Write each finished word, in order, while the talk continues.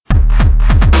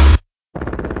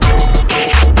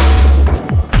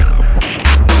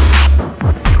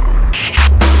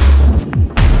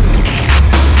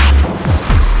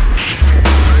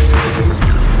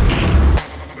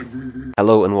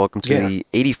welcome to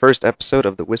the 81st episode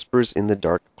of the Whispers in the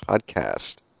Dark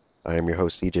podcast. I am your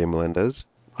host, CJ Melendez.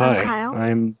 I'm Hi, Kyle.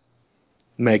 I'm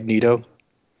Magneto.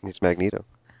 He's Magneto.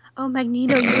 Oh,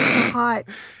 Magneto, you look so hot.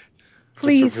 Just a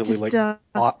Please, really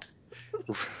well,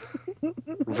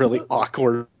 really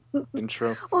awkward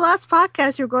intro. last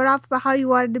podcast you were going off about how you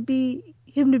wanted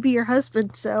him to be your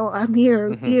husband, so I'm here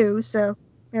with you, so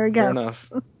there we go. Fair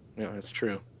enough. Yeah, it's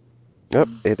true. Yep,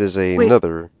 it is Wait,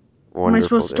 another am I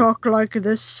wonderful supposed to day. talk like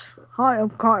this? Hi, I'm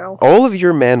Kyle. All of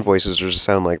your man voices just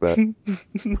sound like that. I know,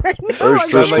 It's I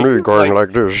just can't me do- going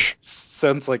like this.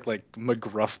 Sounds like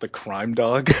McGruff the crime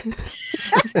dog.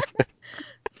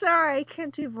 Sorry, I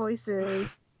can't do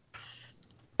voices.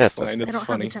 That's Fine, I it's don't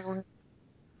funny. have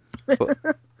the talent.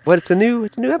 But it's a new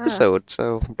episode,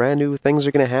 so brand new things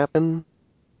are gonna happen.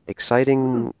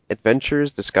 Exciting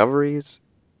adventures, discoveries,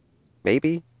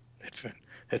 maybe.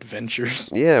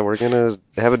 Adventures. Yeah, we're gonna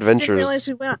have I didn't realize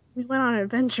adventures. we went on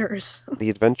adventures. The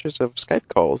adventures of Skype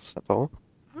calls. That's all.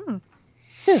 Hmm.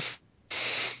 Yeah.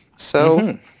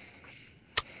 So.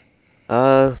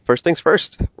 Mhm. First things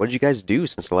first. What did you guys do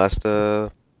since the last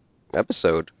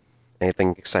episode?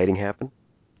 Anything exciting happen?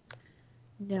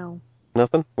 No.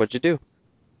 Nothing? What'd you do?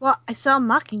 Well, I saw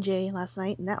Mockingjay last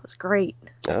night, and that was great.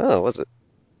 Oh, was it?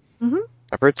 Mhm.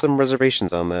 I've heard some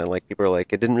reservations on that. Like people are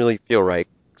like, it didn't really feel right.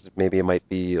 'Cause maybe it might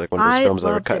be like one of those I films that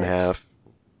were loved cut in it. half.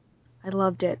 I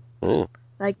loved it. Mm.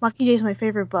 Like, Mockingjay is my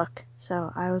favorite book,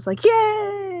 so I was like, yay!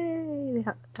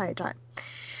 The entire time.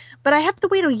 But I have to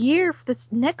wait a year for this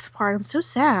next part. I'm so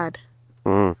sad.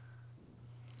 Mm.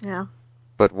 Yeah.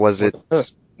 But was it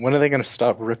When are they going to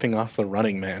stop ripping off the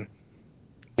Running Man?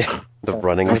 the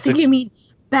running? I think you mean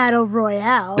Battle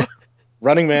Royale.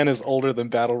 Running Man is older than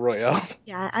Battle Royale.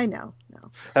 Yeah, I know.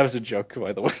 No. That was a joke,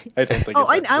 by the way. I don't think Oh,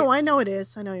 it's actually... I know it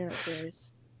is. I know you're not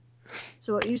serious.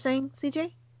 So what are you saying,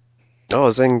 CJ? Oh, I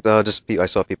was saying I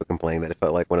saw people complaining that it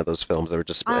felt like one of those films that were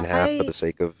just split in half for the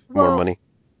sake of more money.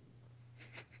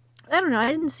 I don't know.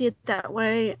 I didn't see it that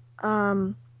way.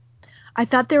 I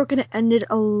thought they were going to end it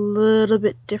a little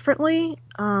bit differently,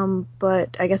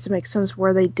 but I guess it makes sense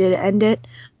where they did end it.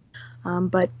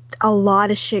 But a lot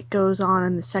of shit goes on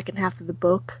in the second half of the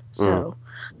book, so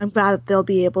I'm glad that they'll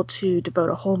be able to devote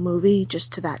a whole movie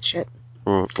just to that shit.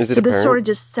 Is it So this apparent? sort of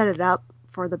just set it up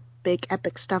for the big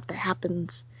epic stuff that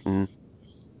happens.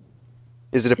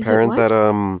 Is it apparent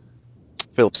that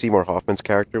Philip Seymour Hoffman's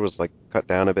character was like cut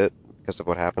down a bit because of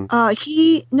what happened?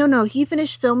 He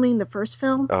finished filming the first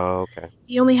film. Oh, okay.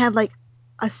 He only had like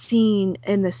a scene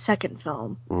in the second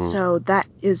film, so that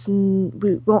is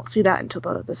we won't see that until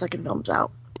the second film's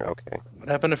out. Okay. What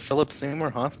happened to Philip Seymour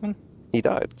Hoffman? He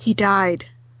died. He died.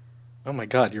 Oh my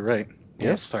god, you're right.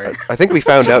 Yeah, sorry. I think we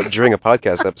found out during a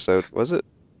podcast episode. Was it?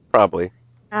 Probably.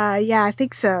 Yeah, I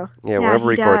think so. Yeah, whenever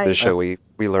we record this show, we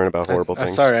learn about horrible I'm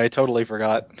things. sorry, I totally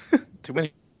forgot. Too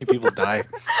many people die.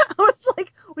 I was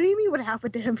like, what do you mean what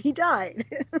happened to him? He died.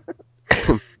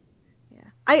 Yeah.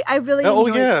 I really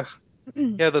enjoyed yeah.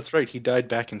 Yeah, that's right. He died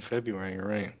back in February, you're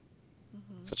right.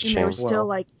 Such a and they were shame. still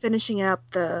like finishing up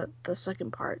the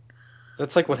second part.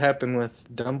 That's like what happened with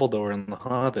Dumbledore in The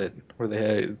Hobbit, where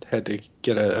they had to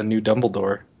get a new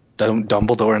Dumbledore.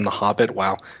 Dumbledore in The Hobbit,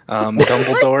 wow.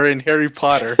 Dumbledore in Harry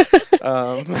Potter.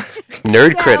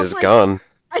 Nerd cred is gone.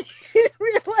 I didn't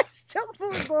realize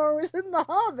Dumbledore was in The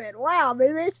Hobbit. Wow,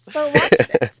 maybe I should start watching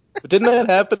it. Didn't that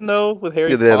happen though with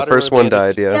Harry Potter? Yeah, the first one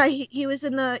died. Yeah, he was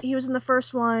in the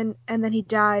first one, and then he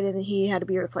died, and then he had to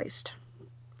be replaced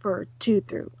for 2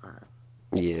 through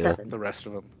 7. The rest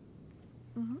of them.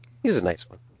 Mm-hmm. He was a nice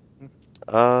one.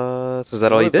 So is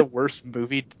that all you did? The worst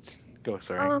movie. Go,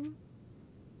 sorry.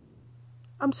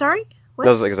 I'm sorry. What? I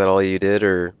was like, is that all you did,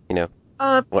 or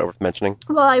what worth mentioning?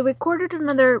 Well, I recorded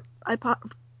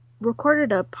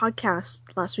recorded a podcast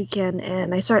last weekend,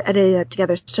 and I started editing that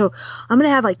together. So I'm gonna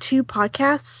have like 2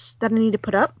 podcasts that I need to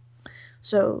put up.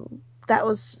 So that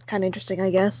was kind of interesting,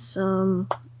 I guess.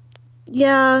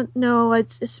 Yeah, no,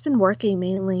 it's been working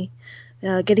mainly,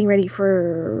 getting ready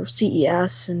for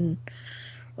CES and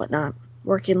whatnot,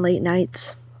 working late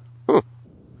nights.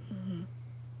 Mm-hmm.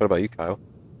 What about you, Kyle?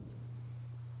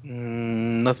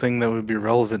 Nothing that would be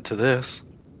relevant to this.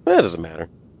 That doesn't matter.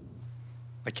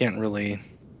 I can't really.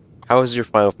 How has your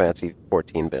Final Fantasy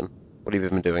 14 been? What have you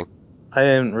been doing? I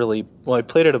haven't really. Well, I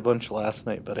played it a bunch last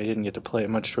night, but I didn't get to play it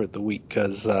much throughout the week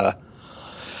because I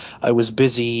was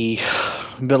busy.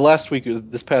 But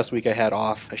this past week, I had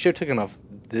off. I should have taken off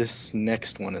this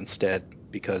next one instead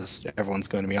because everyone's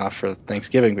going to be off for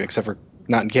Thanksgiving, except for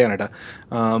not in Canada.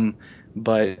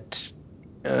 But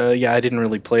yeah, I didn't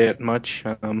really play it much.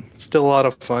 Still a lot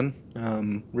of fun.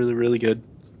 Really, really good.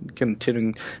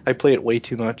 Continuing. I play it way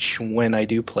too much when I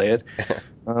do play it.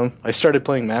 I started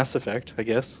playing Mass Effect, I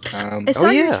guess. I Oh saw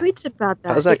your yeah, tweets about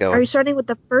how's that. that Are going? you starting with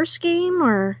the first game,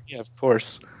 or Yeah, of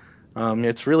course.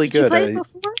 It's really did you good. play it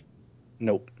before?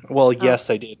 Nope. Well, Oh, yes,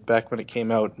 I did back when it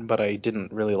came out, but I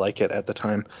didn't really like it at the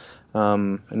time.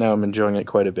 And now I'm enjoying it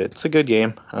quite a bit. It's a good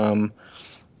game.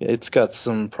 It's got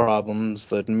some problems.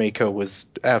 The Mako was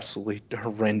absolutely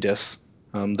horrendous.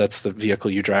 That's the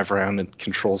vehicle you drive around and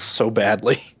controls so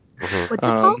badly. Hmm. what's it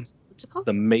Um, called? What's it called?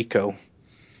 the Mako.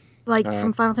 Like Uh,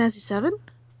 from Final Fantasy VII?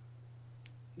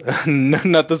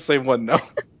 not the same one, no.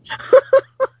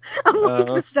 I'm like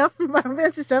Uh, the stuff from Final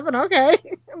Fantasy VII. Okay,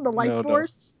 the Life no, no.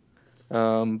 Force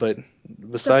But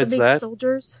stuff that besides makes that,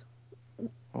 soldiers.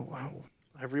 oh, wow.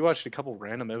 I've rewatched a couple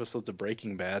random episodes of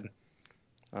Breaking Bad.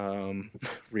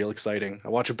 Real exciting. I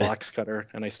watch a box cutter,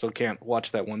 and I still can't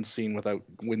watch that one scene without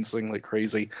wincing like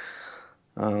crazy.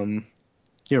 Um,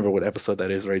 you remember what episode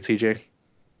that is, right, CJ?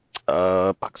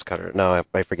 Box cutter. No,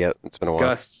 I forget. It's been a while.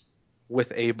 Gus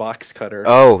with a box cutter.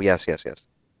 Oh yes, yes, yes.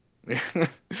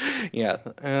 Yeah,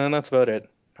 and that's about it.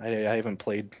 I haven't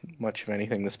played much of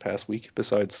anything this past week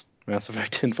besides Mass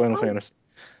Effect and Final Oh, Fantasy.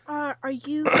 are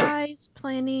you guys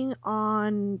planning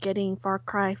on getting Far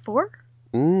Cry 4?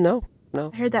 No,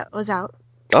 no. I heard that was out.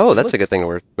 Oh, It that's a good thing looks.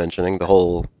 worth mentioning. The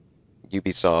whole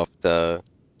Ubisoft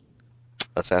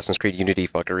Assassin's Creed Unity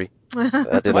fuckery.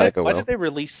 That did Why not go why did well they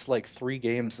release like three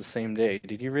games the same day?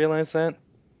 Did you realize that?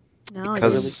 No, I They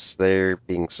didn't. really because they're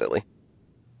being silly.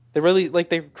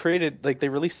 they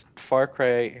released Far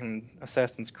Cry and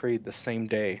Assassin's Creed the same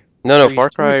day. No, no. Three Far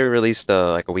two. Cry released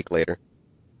like a week later.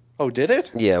 Oh, did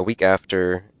it? Yeah, a week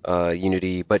after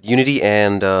Unity, but Unity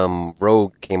and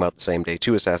Rogue came out the same day.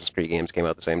 Two Assassin's Creed games came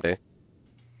out the same day.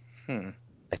 Hmm.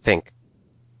 I think.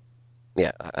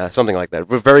 Yeah, something like that.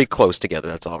 We're very close together.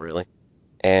 That's all, really.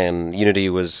 And Unity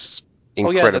was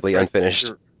Oh yeah, that's incredibly right.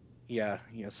 unfinished. Yeah,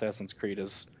 Assassin's Creed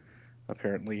is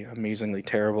apparently amazingly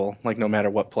terrible. Like no matter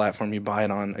what platform you buy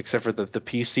it on, except for the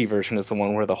PC version is the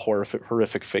one where the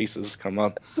horrific faces come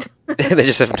up. They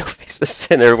just have no faces,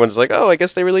 and everyone's like, "Oh, I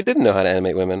guess they really didn't know how to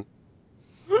animate women."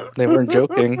 They weren't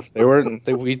joking. They weren't.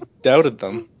 We doubted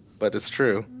them, but it's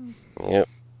true. Yep.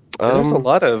 There's a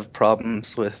lot of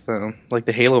problems with like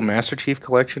the Halo Master Chief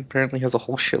Collection. Apparently has a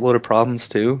whole shitload of problems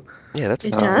too. Yeah, that's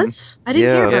It Um, does? I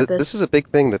didn't hear yeah. yeah, about This is this. a big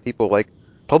thing that people like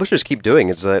publishers keep doing.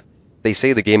 Is that they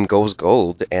say the game goes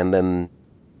gold, and then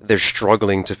they're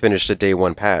struggling to finish the day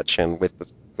one patch. And with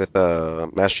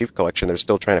Master Chief Collection, they're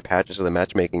still trying to patch it so the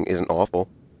matchmaking isn't awful.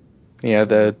 yeah.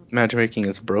 The matchmaking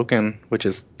is broken, which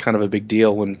is kind of a big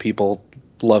deal when people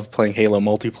love playing Halo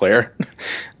multiplayer.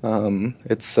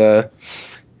 It's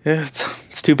yeah,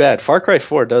 it's too bad. Far Cry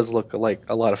 4 does look like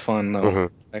a lot of fun though.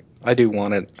 Hmm. I do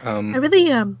want it. I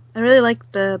really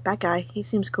like the bad guy. He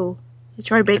seems cool.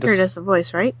 Troy I Baker does just the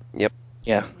voice, right? Yep.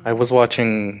 Yeah, I was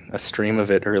watching a stream of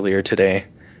it earlier today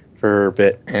for a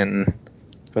bit, and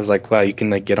I was like, wow, you can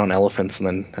like get on elephants and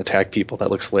then attack people. That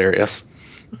looks hilarious.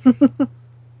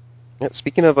 Yeah,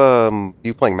 speaking of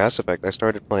you playing Mass Effect, I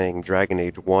started playing Dragon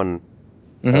Age 1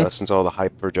 Hmm. since all the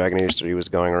hype for Dragon Age 3 was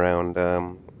going around.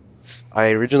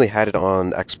 I originally had it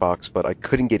on Xbox, but I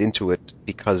couldn't get into it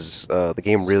because the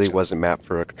game really wasn't mapped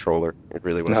for a controller. It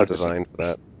really How wasn't does it? designed for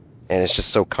that, and it's just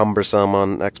so cumbersome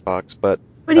on Xbox. But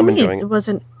What do you I'm mean enjoying it it.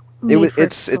 wasn't made for a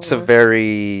It's a controller?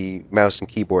 very mouse and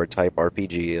keyboard type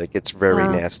RPG. Like it's very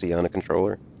Uh, nasty on a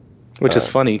controller. Which is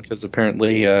Uh, funny because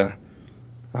apparently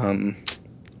um,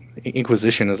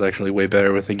 Inquisition is actually way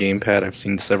better with a gamepad. I've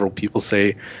seen several people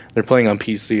say they're playing on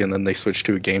PC and then they switched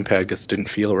to a gamepad because it didn't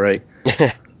feel right.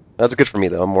 that's good for me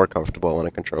though. I'm more comfortable on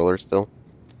a controller still.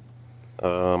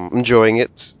 Enjoying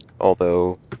it,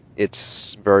 although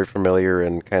it's very familiar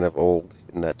and kind of old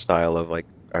in that style of like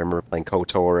I remember playing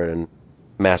KOTOR and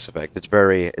Mass Effect. It's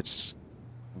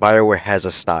BioWare has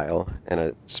a style and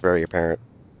it's very apparent,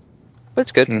 but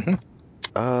it's good. Hmm.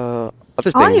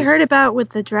 Other all I things, heard about with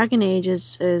the Dragon Age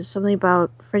is something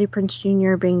about Freddie Prinze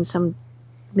Jr. being some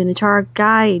Minotaur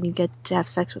guy and you get to have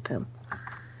sex with him.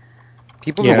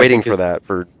 people have been Yeah, I waiting think for his that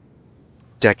for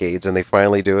decades, and they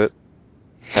finally do it.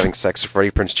 Having sex with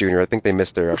Freddie Prinze Jr. I think they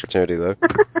missed their opportunity though.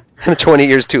 20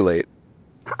 years too late.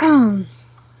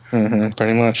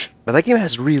 pretty much. But that game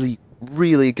has really,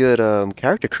 really good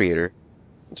character creator.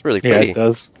 It's really Yeah, it pretty.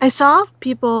 does. I saw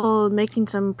people making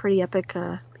some pretty epic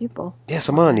people Yeah, on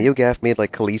someone there. NeoGaf made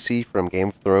like Khaleesi from Game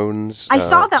of Thrones. I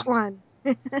saw that one.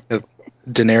 Uh,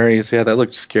 Daenerys, yeah, that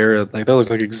looked scary. Like that looked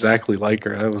like exactly like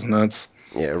her. That was nuts.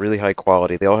 Yeah, really high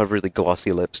quality. They all have really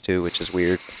glossy lips too, which is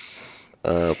weird.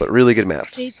 But really good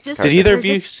maps. They just Did Character either they're of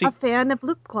you creation. just a see? fan of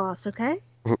lip gloss, okay?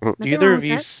 Do Nothing either wrong of with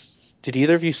you that. Did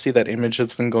either of you see that image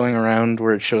that's been going around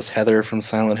where it shows Heather from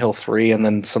Silent Hill 3 and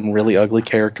then some really ugly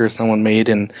character someone made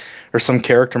or some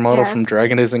character model from Yes.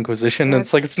 Dragon Age Inquisition? And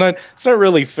it's like Yes. it's not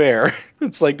really fair.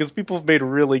 It's like because people have made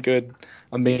really good,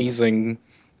 amazing,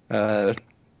 Yeah,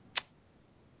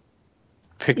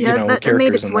 that made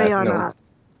characters its in way that.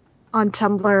 on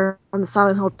Tumblr on the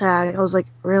Silent Hill tag. I was like,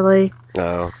 really?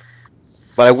 No.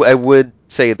 But I would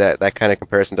say that that kind of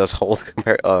comparison does hold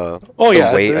Oh some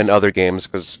yeah, weight in there's other games,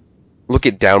 because look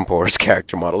at Downpour's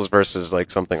character models versus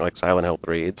like something like Silent Hill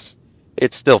 3. It's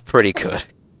still pretty good.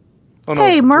 oh no,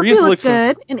 Hey, Murphy threes looked looks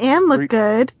good, and Anne looked three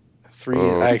good. three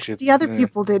Mm. Just actually the other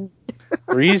people did.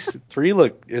 three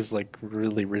look is like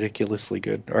really ridiculously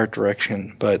good art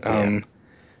direction, but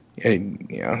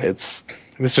it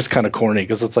was just kind of corny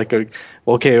because it's like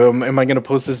okay, am I going to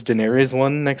post this Daenerys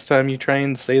one next time you try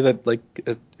and say that like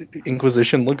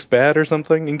Inquisition looks bad or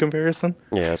something in comparison?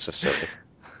 Yeah, it's just silly.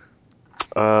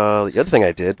 The other thing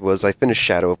I did was I finished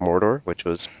Shadow of Mordor, which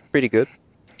was pretty good.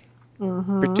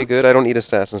 Mm-hmm. Pretty good. I don't need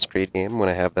Assassin's Creed game when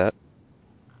I have that.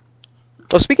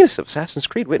 Oh, speaking of Assassin's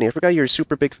Creed, Whitney, I forgot you're a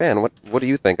super big fan. What do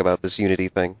you think about this Unity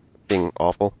thing being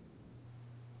awful?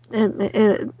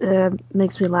 It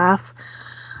makes me laugh.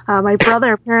 My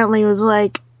brother apparently was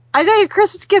like, I got your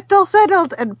Christmas gift all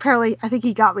settled, and apparently I think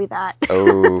he got me that.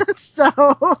 Oh, So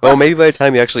well, maybe by the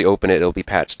time you actually open it, it'll be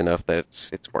patched enough that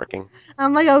it's working.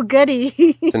 I'm like, oh goody.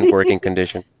 It's in working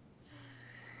condition.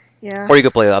 Yeah, Or you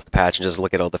could play without the patch and just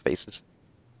look at all the faces.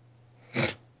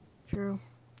 true.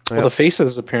 Well, Yep. the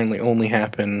faces apparently only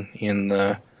happen in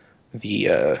the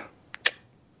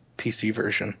PC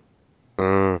version.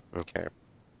 Okay.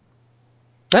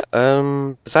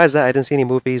 Besides that, I didn't see any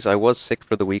movies. I was sick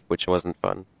for the week, which wasn't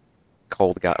fun.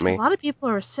 Cold got A me. lot of people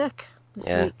are sick this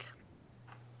Yeah. week.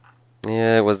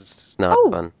 Yeah, it was not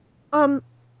Oh, fun.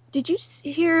 did you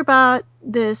hear about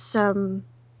this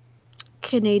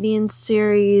Canadian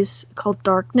series called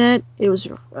Darknet? It was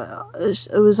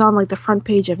on like the front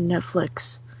page of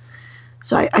Netflix.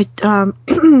 So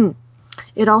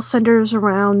it all centers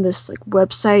around this like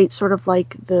website, sort of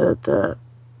like the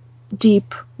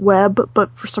deep web, but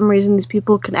for some reason these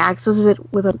people can access it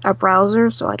with a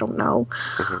browser. So I don't know.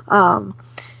 Mhm.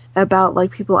 About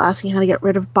like people asking how to get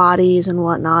rid of bodies and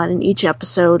whatnot. And each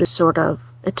episode is sort of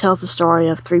it tells the story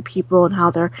of three people and how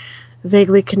they're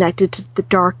vaguely connected to the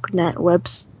Darknet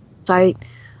website.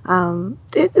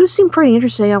 It seemed pretty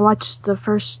interesting. I watched the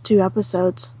first two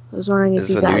episodes. I was wondering if Is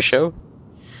you this a new guys. show?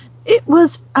 It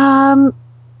was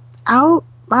out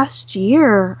last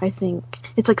year, I think.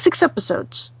 It's like 6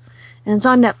 episodes, and it's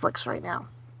on Netflix right now.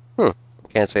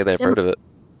 Can't say that I've heard of it.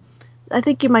 I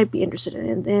think you might be interested in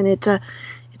it. And it's a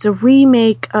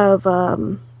remake of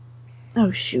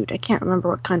oh shoot, I can't remember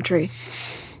what country.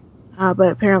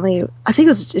 But apparently, I think it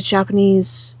was a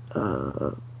Japanese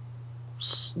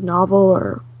novel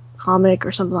or comic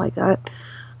or something like that.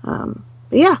 But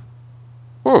yeah,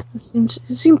 it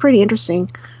seemed pretty interesting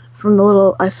from the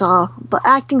little I saw. But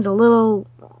acting's a little,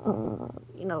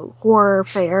 horror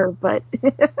fare, but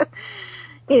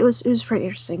it was pretty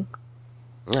interesting.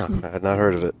 No, I had not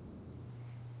heard of it.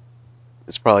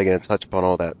 It's probably going to touch upon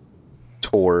all that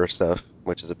Tor stuff,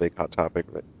 which is a big hot topic.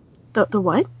 But The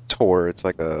what? Tor, it's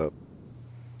like a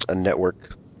network,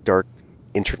 dark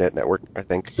internet network, I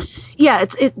think. Yeah,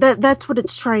 that's what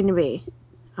it's trying to be.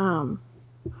 Um,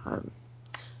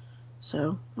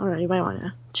 so I don't know. You might want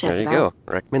to check There you it out.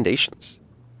 go. Recommendations.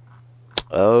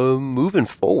 Moving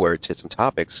forward to some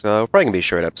topics. We're probably gonna be a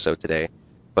short episode today,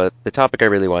 but the topic I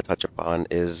really want to touch upon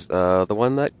is the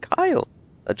one that Kyle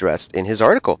addressed in his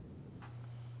article.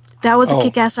 That was a Oh,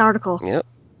 kick-ass article. Yep,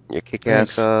 your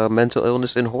kick-ass thanks. mental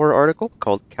illness and horror article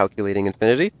called "Calculating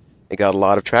Infinity." It got a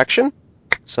lot of traction,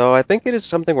 so I think it is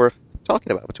something worth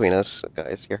talking about between us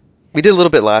guys here. We did a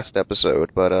little bit last episode,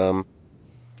 but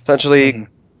essentially, hmm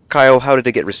Kyle, how did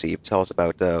it get received? Tell us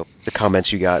about the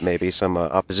comments you got, maybe some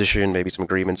opposition, maybe some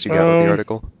agreements you got with the Um,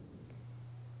 article.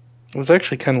 it was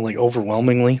actually kind of like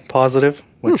overwhelmingly positive,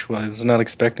 Hmm. which I was not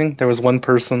expecting. There was one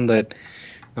person that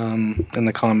in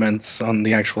the comments on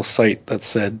the actual site that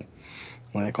said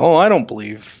like, "Oh, I don't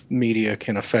believe media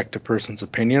can affect a person's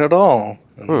opinion at all."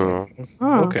 And I'm Hmm. like,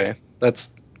 Hmm. okay, that's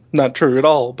not true at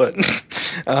all. But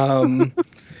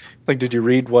like, did you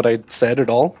read what I said at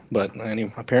all? But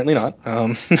anyway, apparently not.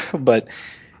 But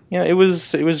yeah, it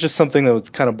was just something that was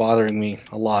kind of bothering me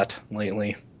a lot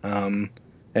lately.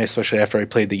 Especially after I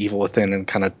played The Evil Within and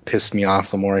kind of pissed me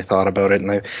off the more I thought about it. And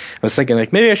I was thinking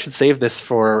like maybe I should save this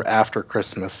for after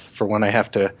Christmas for when I have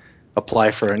to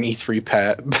apply for an E3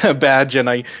 badge and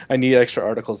I need extra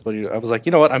articles. But I was like,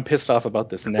 you know what? I'm pissed off about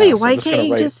this now, Wait, so I'm just gonna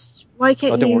write. why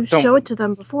can't Oh, don't you worry, show it don't. to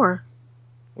them before?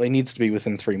 Well, it needs to be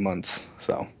within 3 months.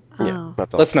 So Oh.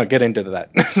 That's all. let's not get into that.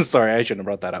 Sorry, I shouldn't have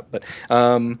brought that up. But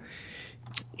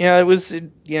yeah, it was.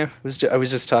 Yeah, it was. I was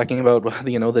just talking about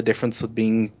the difference with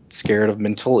being scared of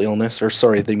mental illness, or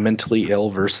sorry, the mentally ill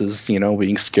versus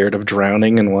being scared of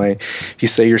drowning, and why if you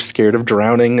say you're scared of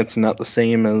drowning, it's not the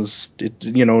same as it.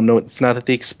 No, it's not at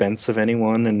the expense of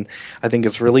anyone, and I think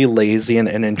it's really lazy and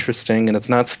interesting, and it's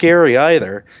not scary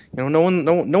either. No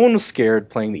one was scared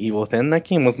playing The Evil Within. That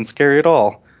game wasn't scary at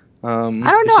all. I don't It's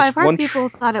know. just I've heard one. people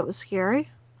thought it was scary.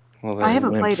 Well, I they're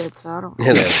haven't played wimps. it, so I don't Yeah,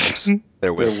 know. they're wimps.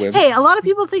 They're They're wimps. wimps. Hey, a lot of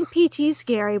people think PT's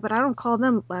scary, but I don't call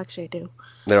them. Well, actually, I do.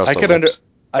 They're I also could wimps.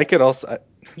 I could also.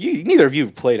 Neither of you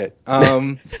have played it.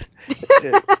 Believe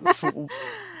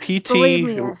PT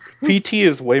me. PT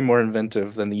is way more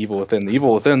inventive than The Evil Within. The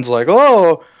Evil Within's like,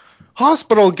 oh,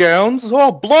 hospital gowns,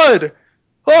 oh, blood,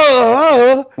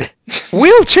 oh,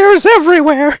 Wheelchairs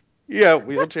everywhere. yeah,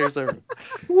 wheelchairs are.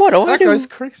 What do I That do? guy's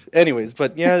crazy. Anyways,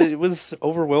 but yeah, it was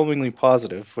overwhelmingly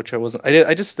positive, which I wasn't.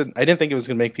 I just didn't. I didn't think it was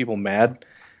gonna make people mad.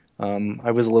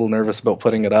 I was a little nervous about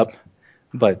putting it up,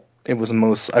 but it was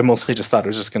I mostly just thought it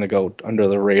was just gonna go under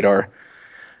the radar,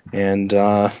 and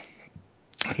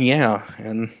yeah,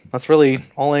 and that's really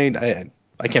all I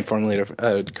can't formulate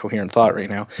a coherent thought right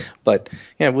now, but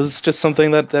yeah, it was just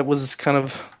something that was kind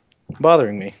of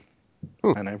bothering me,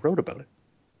 Hmm. and I wrote about it.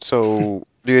 So,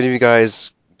 do any of you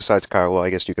guys, besides Kyle, well,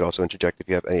 I guess you could also interject if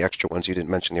you have any extra ones you didn't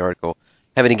mention in the article,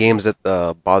 have any games that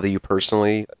bother you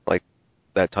personally, like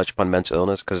that touch upon mental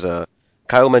illness? Because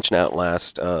Kyle mentioned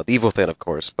Outlast, The Evil Within, of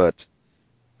course, but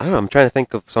I don't know. I'm trying to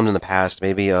think of something in the past,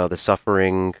 maybe The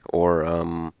Suffering, or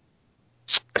I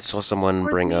saw someone For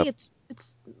bring me, up. it's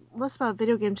less about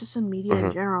video games, just in media in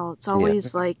Mhm. general. It's Yeah.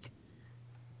 always like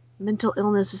mental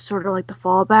illness is sort of like the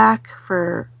fallback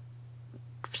for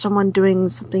someone doing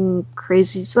something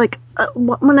crazy. So like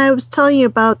when I was telling you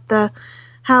about the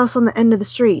house on the end of the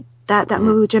street, that Mhm.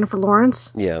 movie with Jennifer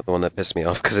Lawrence. Yeah, the one that pissed me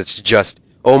off because it's just,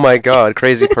 oh my god,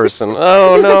 crazy person.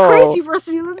 Oh There's a no. crazy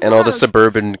person who lives in And the all the house.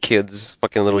 suburban kids,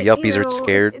 fucking little yuppies are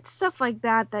scared. It's stuff like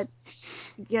that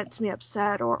gets me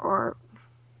upset, or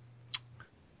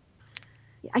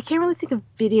I can't really think of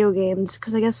video games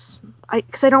because I guess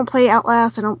because I don't play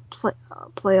Outlast. I don't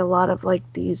play a lot of like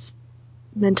these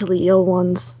mentally ill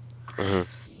ones.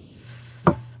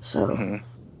 Mhm. So Mhm.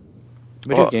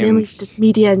 Video Well, mainly games, just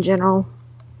media in general.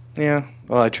 yeah.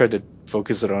 Well, I tried to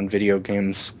focus it on video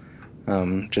games,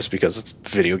 just because it's a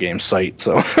video game site.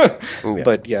 So, yeah.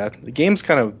 but yeah, the game's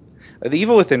kind of. The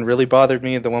Evil Within really bothered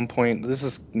me at the one point. This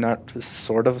is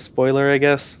sort of a spoiler, I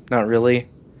guess. Not really.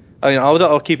 I mean,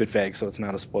 I'll keep it vague so it's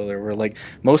not a spoiler. Where like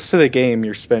most of the game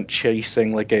you're spent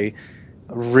chasing like a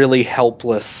really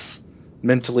helpless,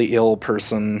 mentally ill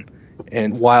person,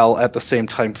 and while at the same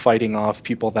time fighting off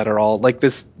people that are all like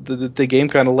this. The game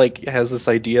kind of like has this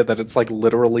idea that it's like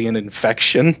literally an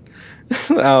infection.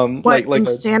 What Like a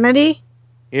insanity?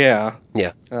 yeah.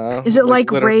 Yeah. Is it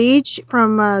like liter- Rage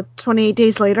from 28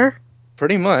 Days Later?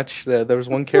 Pretty much. There was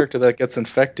one character that gets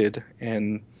infected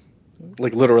and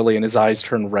like literally, and his eyes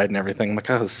turn red and everything. I'm like,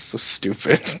 oh, this is so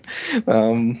stupid.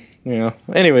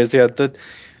 Anyways, yeah, the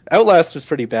Outlast was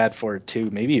pretty bad for it too.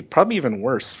 Maybe, probably even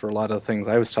worse for a lot of the things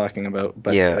I was talking about.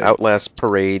 But Yeah, Outlast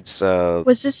parades, Was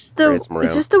parades them is around.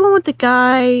 this the one with the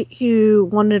guy who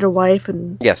wanted a wife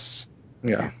and Yes.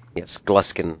 yeah, Yes,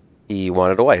 Gluskin. He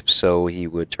wanted a wife, so he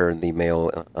would turn the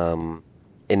male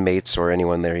inmates or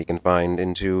anyone there he can find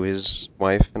into his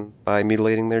wife and by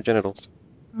mutilating their genitals.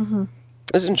 Mhm.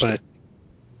 It's interesting.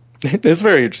 but it's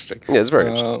very interesting. Yeah, it's very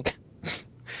interesting.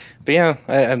 But yeah,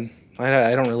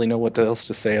 I don't really know what else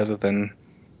to say other than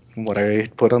what I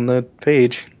put on the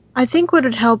page. I think what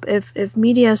would help if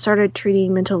media started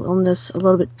treating mental illness a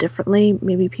little bit differently,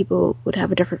 maybe people would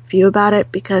have a different view about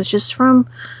it, because just from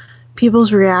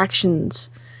people's reactions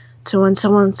to when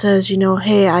someone says,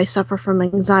 hey, I suffer from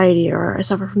anxiety or I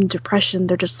suffer from depression,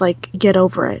 they're just like, get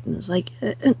over it. And it's like,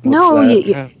 What's no,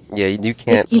 that? Yeah, you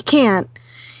can't you can't.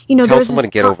 tell There's someone this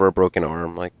to get over a broken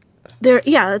arm. Like,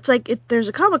 it's like there's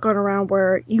a comic going around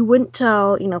where you wouldn't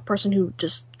tell, a person who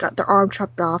just got their arm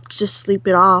chopped off to just sleep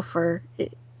it off or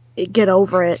get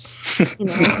over it.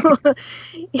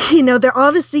 They're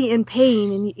obviously in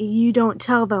pain, and you don't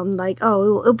tell them like,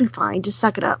 oh, it'll be fine, just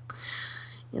suck it up.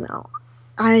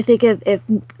 I think if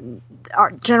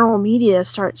our general media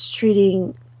starts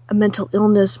treating a mental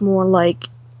illness more like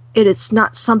it's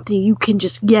not something you can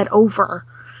just get over,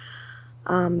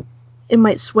 it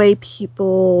might sway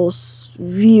people's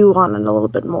view on it a little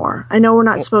bit more. I know we're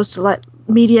not supposed to let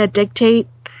media dictate,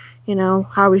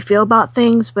 how we feel about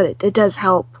things, but it does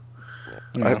help.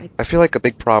 Yeah. I feel like a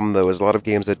big problem though is a lot of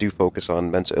games that do focus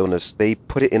on mental illness. They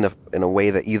put it in a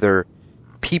way that either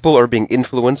people are being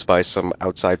influenced by some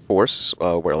outside force,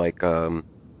 where like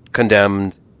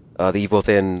Condemned, the Evil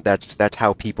Within. That's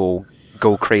how people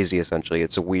go crazy. Essentially,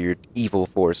 it's a weird evil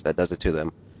force that does it to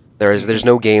them. There's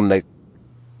no game that,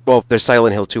 well, there's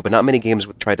Silent Hill 2, but not many games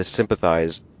would try to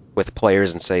sympathize with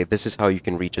players and say this is how you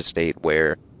can reach a state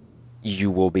where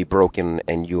you will be broken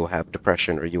and you will have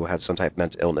depression or you will have some type of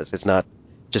mental illness. It's not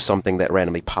just something that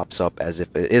randomly pops up as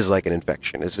if it is like an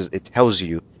infection. It tells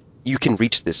you you can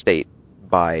reach this state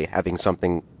by having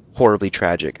something horribly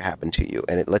tragic happen to you,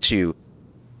 and it lets you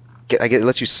it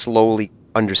lets you slowly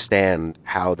understand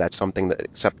how that's something that's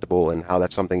acceptable and how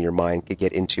that's something your mind could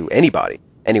get into.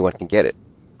 Anyone can get it.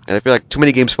 And I feel like too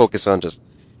many games focus on just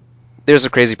there's a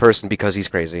crazy person because he's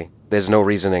crazy. There's no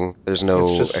reasoning. There's no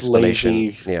It's just explanation.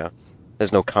 lazy. Yeah.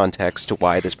 There's no context to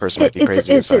why this person might be It's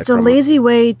crazy aside it's a from lazy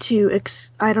way to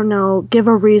I don't know, give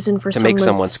a reason for to make someone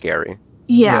someone's scary.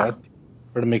 yeah.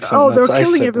 Or to make something Oh, they're that's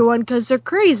killing isolated. everyone because they're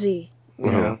crazy.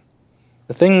 Yeah.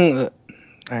 The thing that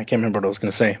I can't remember what I was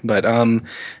going to say, but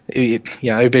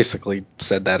I basically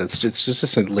said that it's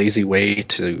just a lazy way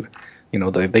to,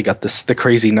 they got the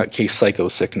crazy nutcase psycho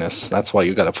sickness. That's why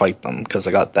you got to fight them because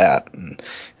I got that, and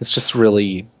it's just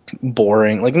really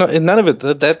boring. Like none of it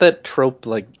that trope,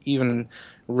 like even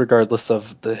regardless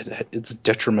of its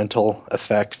detrimental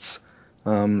effects,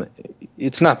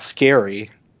 it's not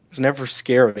scary. It's never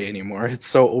scary anymore. It's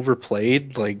so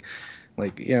overplayed. I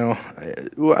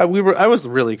was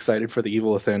really excited for the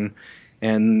Evil Within,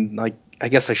 and like I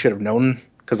guess I should have known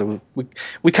because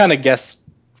we kind of guessed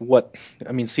what.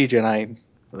 I mean, CJ and I,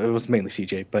 it was mainly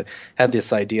CJ, but had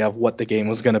this idea of what the game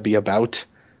was going to be about,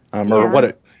 or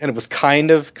Yeah. and it was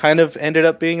kind of ended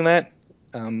up being that.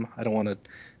 I don't want to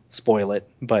spoil it,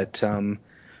 but I don't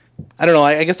know.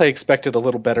 I guess I expected a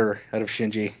little better out of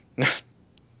Shinji, a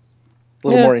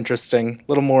little Yeah. more interesting, a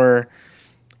little more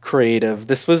creative.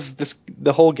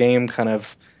 The whole game kind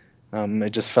of it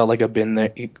just felt like I've been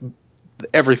there.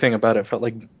 Everything about it felt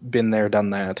like been there, done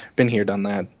that, been here, done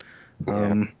that.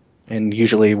 And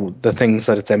usually the things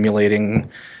that it's emulating,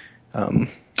 um,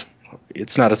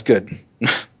 it's not as good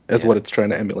as what it's trying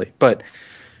to emulate. But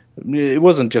it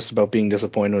wasn't just about being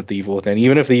disappointed with the Evil Within.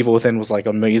 Even if the Evil Within was like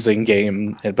an amazing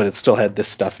game, but it still had this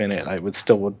stuff in it, I would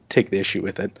take the issue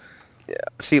with it.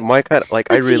 See, my kind of,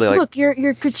 like, I But see, really like. look, you're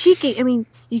critiquing. I mean,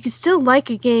 you can still like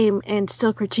a game and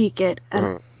still critique it. And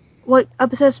Mhm. what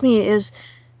upsets me is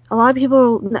a lot of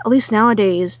people, at least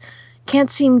nowadays,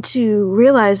 can't seem to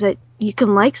realize that you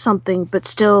can like something but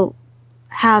still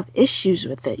have issues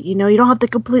with it. You know, you don't have to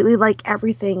completely like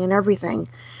everything and everything.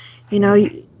 You know,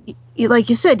 you like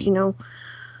you said,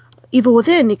 Evil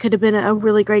Within, it could have been a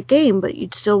really great game, but you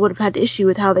still would have had issue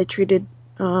with how they treated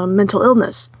mental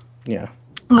illness. Yeah.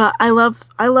 I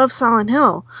love Silent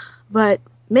Hill, but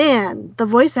man, the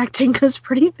voice acting was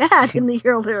pretty bad in the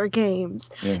earlier games,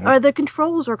 or the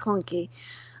controls were clunky.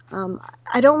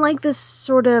 I don't like this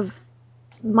sort of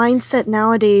mindset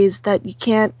nowadays that you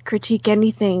can't critique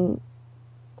anything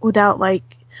without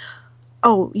like,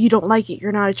 oh, you don't like it,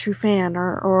 you're not a true fan,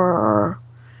 or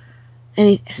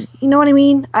any, you know what I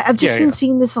mean? I've just been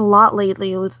seeing this a lot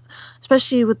lately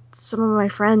especially with some of my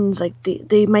friends. Like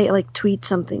they might like tweet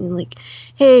something like,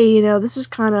 hey, this is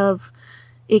kind of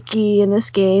icky in this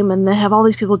game, and they have all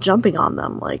these people jumping on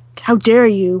them. Like, how dare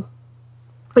you?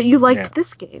 But you liked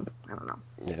this game. I don't know.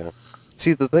 Yeah.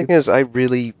 See, the thing is, I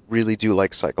really, really do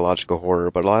like psychological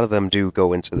horror, but a lot of them do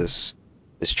go into this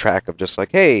track of just like,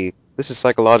 hey, this is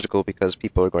psychological because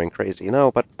people are going crazy.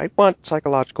 But I want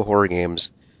psychological horror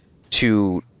games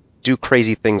to do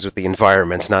crazy things with the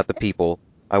environments, not the people.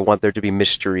 I want there to be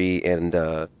mystery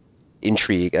and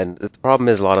intrigue, and the problem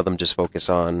is a lot of them just focus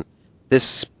on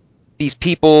this these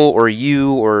people or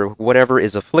you or whatever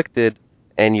is afflicted,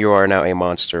 and you are now a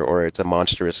monster, or it's a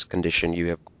monstrous condition you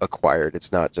have acquired.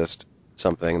 It's not just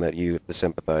something that you have to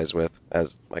sympathize with,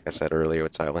 as like I said earlier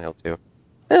with Silent Hill 2.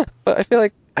 Yeah, but I feel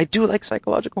like I do like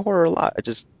psychological horror a lot. I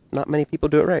just not many people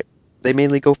do it right. They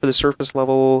mainly go for the surface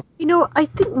level I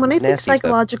think when I think nasty stuff.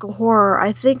 psychological horror,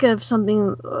 I think of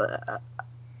something.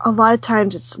 A lot of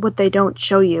times, it's what they don't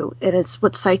show you, and it's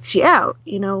what psychs you out.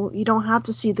 You don't have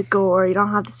to see the gore, you don't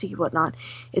have to see whatnot.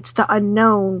 It's the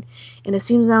unknown, and it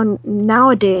seems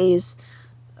nowadays,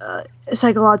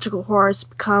 psychological horror has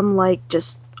become like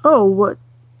just, oh, what,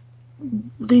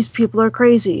 these people are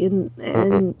crazy,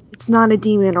 and it's not a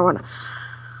demon or whatnot.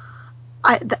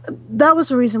 That was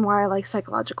the reason why I like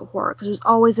psychological horror, because it was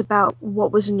always about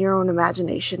what was in your own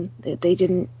imagination. They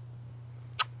didn't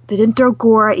throw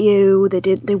gore at you.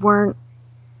 They weren't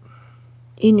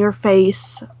in your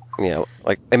face. Like And I was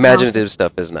like, imaginative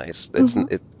stuff is nice.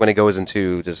 When it goes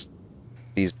into just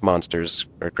these monsters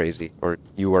are crazy, or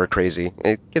you are crazy.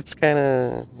 It gets kind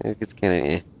of.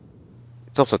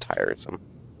 It's also tiresome.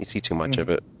 You see too much of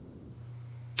it.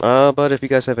 But if you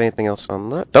guys have anything else on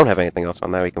that, don't have anything else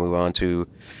on that, we can move on to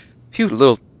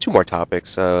two more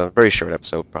topics. Very short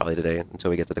episode probably today until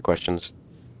we get to the questions.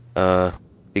 Do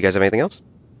you guys have anything else?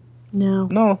 No.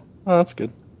 No, oh, that's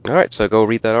good. All right, so go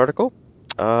read that article.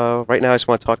 Right now, I just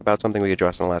want to talk about something we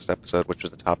addressed in the last episode, which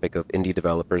was the topic of indie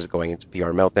developers going into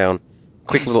PR meltdown.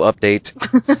 Quick little update.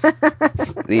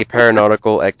 The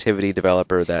Paranautical Activity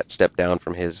developer that stepped down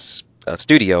from his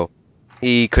studio,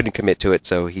 he couldn't commit to it,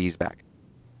 so he's back.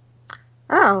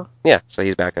 Oh. Yeah, so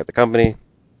he's back at the company,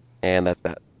 and that's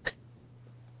that.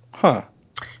 Huh.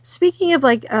 Speaking of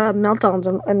like meltdowns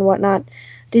and whatnot,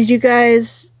 did you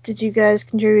guys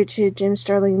contribute to Jim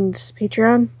Sterling's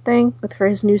Patreon thing for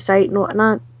his new site and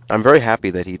whatnot? I'm very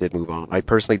happy that he did move on. I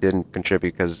personally didn't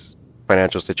contribute because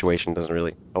financial situation doesn't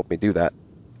really help me do that.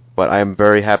 But I'm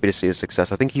very happy to see his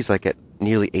success. I think he's like at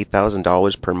nearly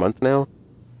 $8,000 per month now,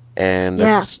 and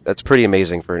that's pretty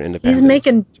amazing for an independent. He's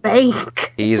making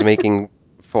bank. He's making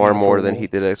far That's more than he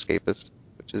did at Escapist,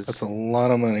 which is That's a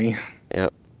lot of money.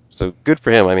 Yep. So good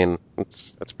for him. I mean,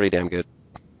 that's pretty damn good.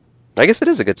 I guess it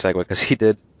is a good segue because he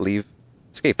did leave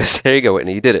Escapist. There you go,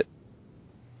 Whitney. You did it.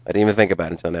 I didn't even think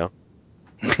about it until now.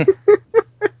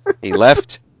 He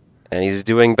left, and he's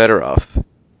doing better off,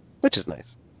 which is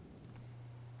nice.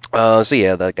 So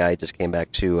yeah, that guy just came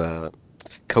back to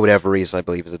Codeveries, I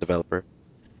believe, is a developer,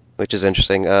 which is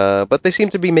interesting. But they seem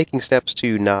to be making steps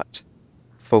to not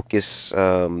focus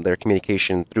their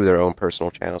communication through their own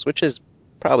personal channels, which is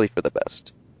probably for the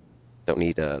best. Don't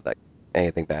need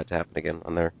anything bad to happen again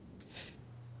on there.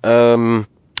 And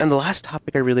the last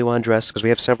topic I really want to address, because we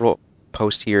have several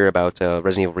posts here about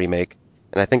Resident Evil Remake,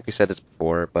 and I think we said this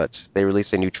before, but they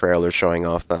released a new trailer showing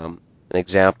off an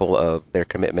example of their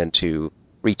commitment to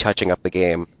retouching up the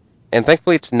game. And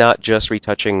thankfully it's not just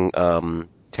retouching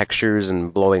textures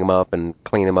and blowing them up and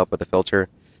cleaning them up with a filter.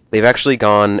 They've actually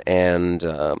gone and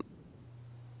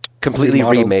completely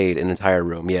remade an entire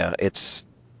room. Yeah, it's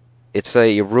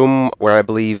a room where I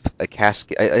believe a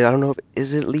casket. I don't know.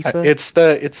 Is it Lisa?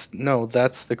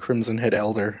 That's the Crimson Head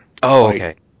Elder. Oh,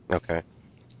 okay. Okay.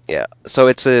 Yeah. So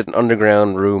it's an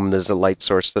underground room. There's a light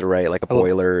source to the right, like a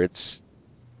boiler. It's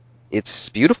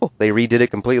beautiful. They redid it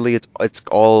completely. It's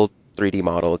all 3D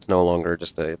model. It's no longer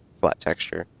just a flat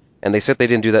texture. And they said they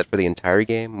didn't do that for the entire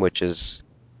game, which is,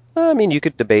 I mean, you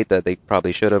could debate that they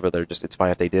probably should have, or it's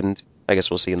fine if they didn't. I guess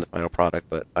we'll see in the final product.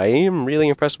 But I am really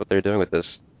impressed with what they're doing with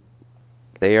this.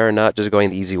 They are not just going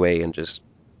the easy way and just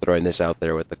throwing this out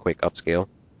there with a quick upscale.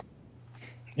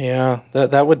 Yeah,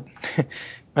 that would.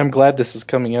 I'm glad this is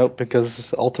coming out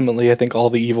because ultimately I think all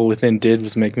the Evil Within did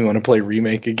was make me want to play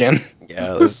Remake again.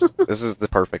 Yeah, this is the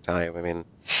perfect time. I mean,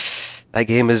 that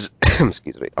game is,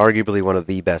 excuse me, arguably one of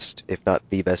the best, if not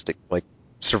the best, like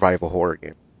survival horror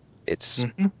game. It's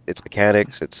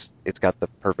mechanics. It's got the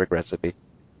perfect recipe.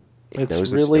 It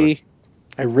knows what it's doing.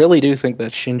 I really do think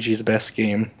that's Shinji's best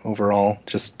game overall.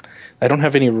 Just, I don't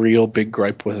have any real big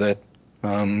gripe with it.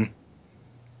 I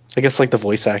guess like the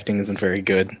voice acting isn't very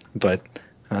good, but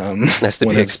that's to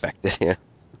be expected. Yeah.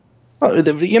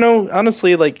 Well,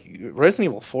 honestly, like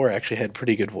Resident Evil 4 actually had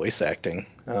pretty good voice acting.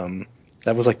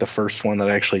 That was like the first one that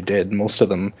I actually did. Most of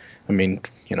them, I mean,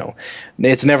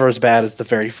 it's never as bad as the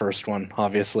very first one,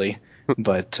 obviously,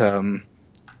 but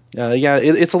yeah,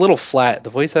 it's a little flat. The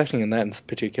voice acting in that in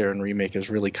particular in Remake is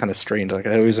really kind of strange. Like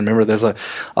I always remember there's a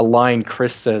line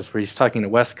Chris says where he's talking to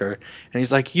Wesker, and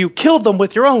he's like, "You killed them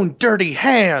with your own dirty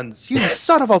hands, you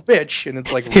son of a bitch!" And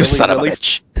it's like you son of a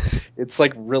bitch. It's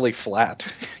like really flat.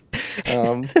 It's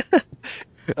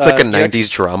like a 90s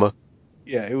drama.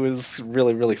 Yeah, it was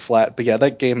really, really flat. But yeah,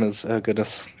 that game is, oh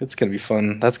goodness, it's going to be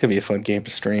fun. That's going to be a fun game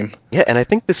to stream. Yeah, and I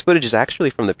think this footage is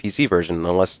actually from the PC version,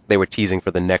 unless they were teasing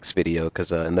for the next video,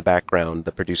 because in the background,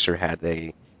 the producer had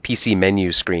a PC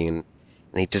menu screen,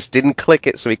 and he just didn't click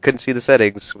it, so he couldn't see the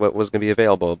settings, what was going to be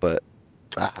available, but...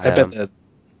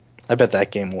 I bet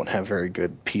that game won't have very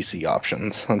good PC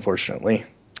options, unfortunately.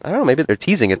 I don't know, maybe they're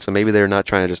teasing it, so maybe they're not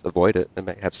trying to just avoid it. It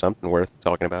might have something worth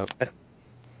talking about.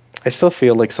 I still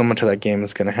feel like so much of that game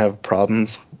is going to have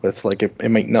problems with, like,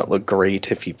 it might not look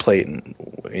great if you play it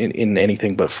in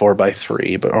anything but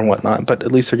 4x3 or whatnot, but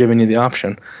at least they're giving you the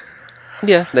option.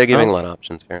 Yeah, they're giving a lot of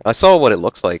options here. I saw what it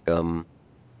looks like.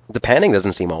 The panning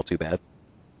doesn't seem all too bad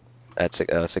at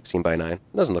 16:9. It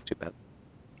doesn't look too bad.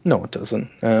 No, it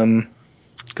doesn't.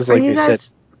 Because like they said...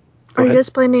 Are you guys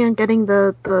planning on getting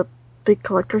the big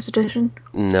collector's edition?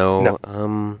 No.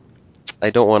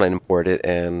 I don't want to import it,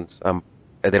 and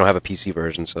they don't have a PC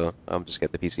version, so I'm just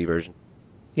get the PC version.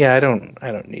 Yeah, I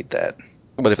don't need that.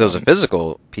 But if there was a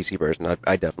physical PC version,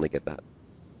 I'd definitely get that.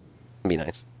 It'd be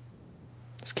nice.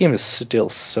 This game is still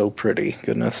so pretty.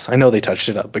 Goodness, I know they touched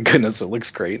it up, but goodness, it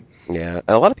looks great. Yeah, and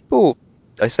a lot of people.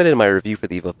 I said it in my review for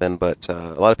the Evil Within, but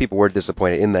a lot of people were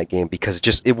disappointed in that game because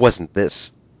it wasn't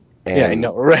this. And, Yeah, I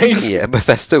know, right? Yeah,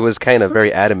 Bethesda was kind of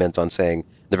very adamant on saying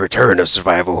the return of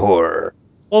survival horror.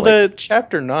 Well, Like- the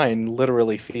Chapter 9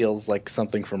 literally feels like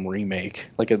something from Remake.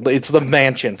 Like it's the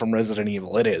mansion from Resident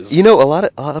Evil. It is. You know, a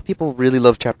lot of people really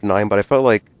love Chapter 9, but I felt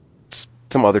like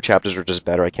some other chapters were just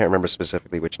better. I can't remember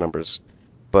specifically which numbers.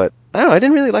 But I don't know, I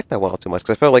didn't really like that one too much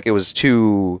because I felt like it was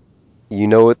too, you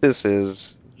know what this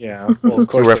is, Yeah, well, of too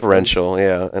course it is. referential.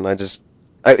 Yeah, and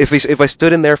if I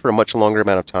stood in there for a much longer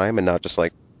amount of time and not just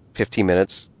like 15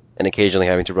 minutes and occasionally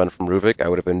having to run from Ruvik, I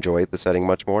would have enjoyed the setting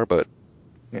much more. But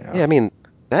yeah, I mean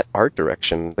that art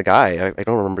direction, the guy, I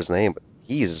don't remember his name, but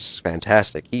he's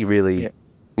fantastic. He really Yeah.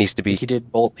 needs to be, He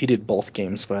did both. He did both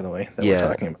games, by the way, that we're yeah,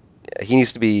 talking about. he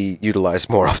needs to be utilized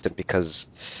more often because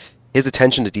his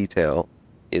attention to detail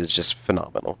is just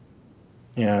phenomenal.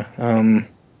 Yeah.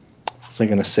 What was I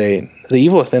gonna say? The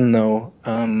Evil Within, though.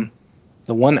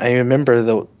 The one I remember,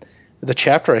 the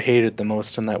chapter I hated the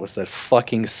most in that was that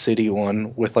fucking city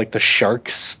one with like the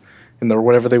sharks and the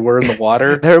whatever they were in the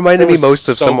water. That reminded me was most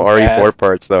of so some RE4 bad.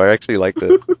 parts, though. I actually liked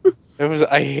it.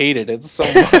 I hated it so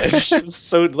much. It was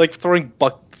so like throwing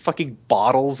fucking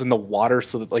bottles in the water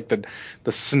so that like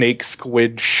the snake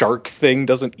squid shark thing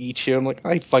doesn't eat you. I'm like,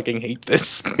 I fucking hate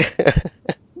this.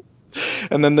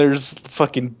 And then there's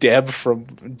fucking Deb from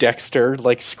Dexter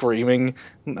like screaming.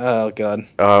 Oh god.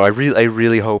 I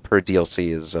really hope her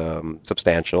DLC is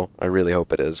substantial. I really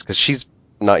hope it is because she's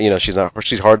not,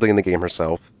 she's hardly in the game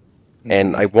herself,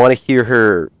 and I want to hear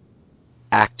her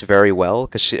act very well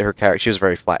because her character, she was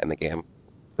very flat in the game,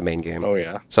 the main game. Oh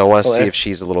yeah. So I want to Well, see if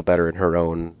she's a little better in her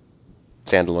own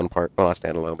standalone part. Well, not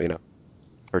standalone, but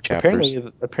her chapters.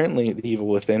 Apparently, The Evil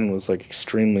Within was like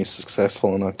extremely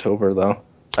successful in October, though.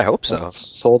 I hope so. It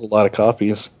sold a lot of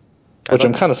copies, I which thought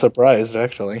I'm kind of surprised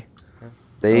actually.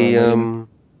 they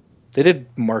They did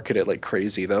market it like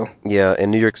crazy, though. yeah,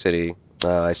 in New York City,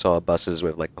 I saw buses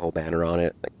with like the whole banner on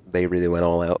it. Like they really went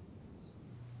all out.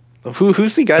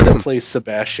 Who's the guy that plays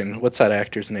Sebastian? What's that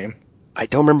actor's name? I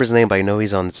don't remember his name, but I know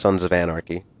he's on Sons of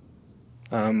Anarchy.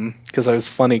 Because I was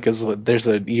funny because there's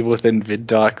an Evil Within vid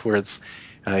doc where it's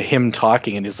him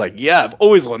talking and he's like, "Yeah, I've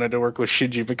always wanted to work with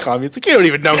Shinji Mikami." It's like you don't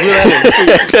even know who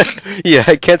that is. Yeah,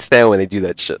 I can't stand when they do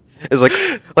that shit. It's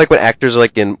like when actors are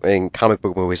like in comic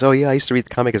book movies. Oh yeah, I used to read the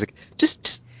comic as a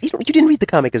just you didn't read the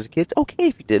comic as a kid. It's okay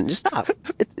if you didn't. Just stop.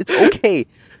 It's okay.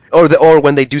 Or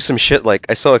when they do some shit like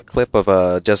I saw a clip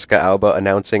of Jessica Alba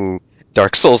announcing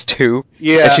Dark Souls 2,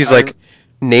 Yeah, and she's like,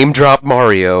 name drop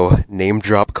Mario, name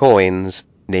drop coins,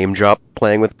 name drop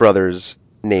playing with brothers,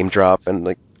 name drop, and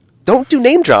like, don't do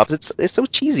name drops. It's so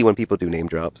cheesy when people do name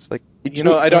drops. Like, you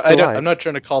know, keep it alive. I'm not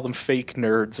trying to call them fake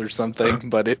nerds or something,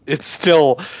 but it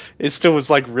still was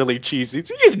like really cheesy. It's,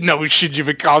 you didn't know Shinji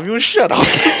Mikami was shut up.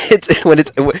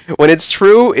 When it's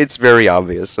true, it's very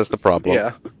obvious. That's the problem.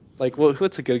 Yeah. Like, well,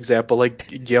 what's a good example? Like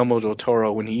Guillermo del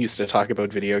Toro when he used to talk about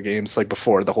video games, like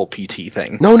before the whole PT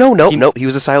thing. No. He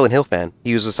was a Silent Hill fan.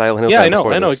 He was a Silent Hill Yeah, fan.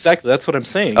 I know This. exactly. That's what I'm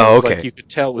saying. Oh, It's okay. like you could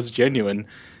tell it was genuine.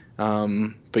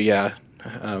 But yeah,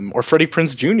 or Freddie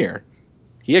Prinze Jr.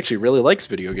 He actually really likes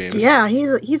video games. Yeah,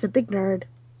 he's a big nerd.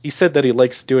 He said that he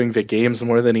likes doing the games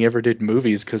more than he ever did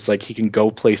movies because like he can go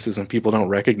places and people don't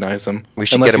recognize him. We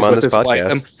should get him on this his wife.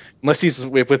 podcast. Unless he's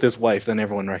with his wife, then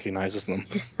everyone recognizes them.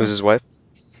 Who's his wife?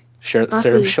 Sarah Buffy.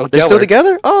 Michelle They're Gellar. still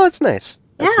together? Oh, that's nice.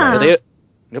 That's Yeah. nice.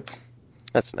 Yep.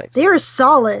 That's nice. They're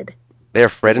solid. They're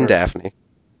Fred and Daphne.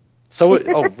 So,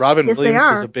 Robin Yes, they Williams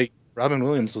are. was a big. Robin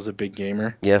Williams was a big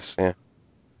gamer. Yes, yeah.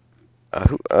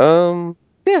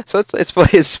 Yeah. So it's funny.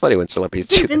 It's funny when celebrities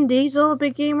do Isn't that. Vin Diesel a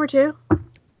big gamer too?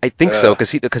 I think so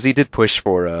because he did push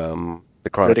for the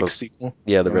Riddick Chronicles. sequel.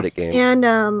 Yeah, the Riddick game. And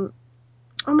oh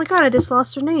my god, I just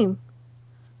lost her name.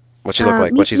 What's she look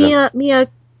like? What she's in? Mia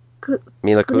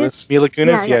Mila Kunis? Mila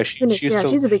Kunis. Yeah, Kunis,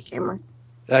 she's a big gamer.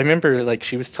 I remember like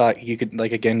she was talking. You could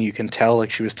like again, you can tell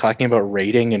like she was talking about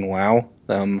rating and WoW.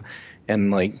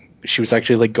 And like she was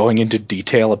actually like going into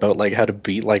detail about like how to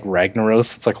beat like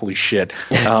Ragnaros. It's like holy shit.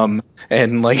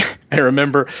 And like I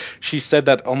remember she said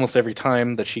that almost every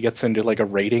time that she gets into like a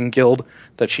raiding guild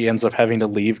that she ends up having to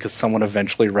leave because someone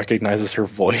eventually recognizes her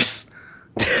voice.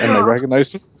 And they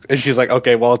recognize her. And she's like,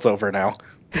 okay, well it's over now.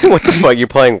 What the fuck? You're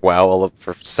playing WoW all up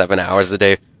for 7 hours a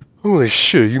day? Holy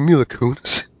shit! You Mila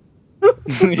Kunis?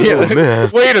 Yeah. Oh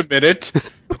man! Wait a minute.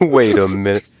 Wait a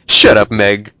minute! Shut up,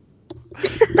 Meg.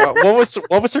 What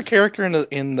was her character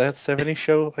in that '70s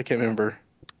show? I can't remember.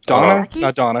 Donna? Jackie?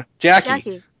 Not Donna. Jackie.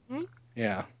 Jackie.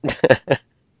 Yeah.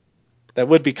 That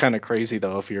would be kind of crazy,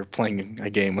 though, if you're playing a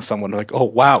game with someone like, oh,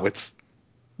 wow, it's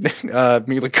Mila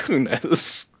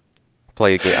Kunis.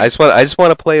 Play a game. I just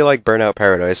want to play like Burnout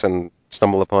Paradise and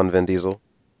stumble upon Vin Diesel.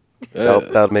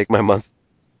 That'll make my month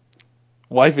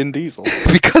Why Vin Diesel?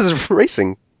 because of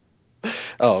racing.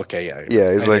 Oh, okay, yeah.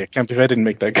 Yeah, he's I like, can't believe I didn't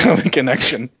make that common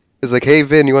connection. he's like, hey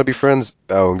Vin, you want to be friends?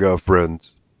 I don't got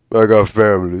friends. I got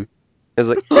family. It's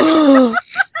like,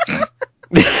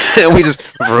 and we just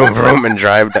vroom vroom and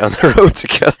drive down the road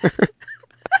together.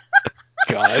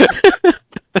 God.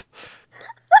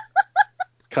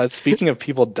 God, speaking of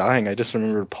people dying, I just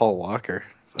remembered Paul Walker.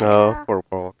 Oh, Yeah. poor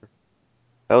Paul Walker.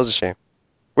 That was a shame.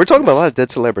 We're talking about a lot of Yes.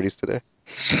 dead celebrities today.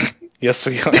 Yes,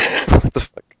 we are. What the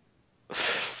fuck?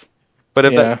 But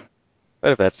if Yeah.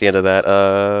 that's the end of that,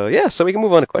 yeah, so we can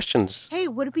move on to questions. Hey,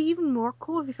 would it be even more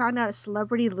cool if we found out a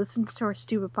celebrity listens to our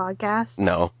stupid podcast?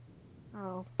 No,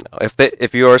 Oh. no.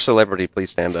 If you are a celebrity, please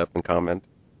stand up and comment.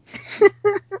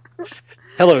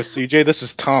 Hello, CJ. This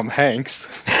is Tom Hanks.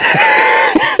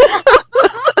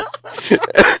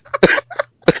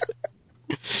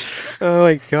 Oh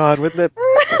my God, wouldn't that?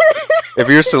 If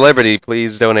you're a celebrity,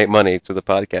 please donate money to the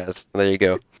podcast. There you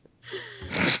go.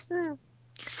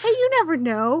 Hey, you never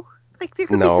know. Like, there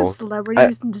could be some No, celebrity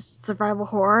who's into survival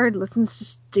horror and listens to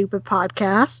stupid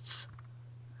podcasts.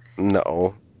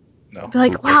 no. No. Be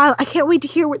like, wow, I can't wait to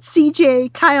hear what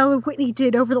CJ, Kyle, and Whitney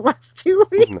did over the last 2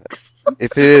 weeks.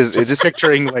 If it is, it Just just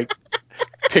picturing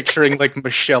like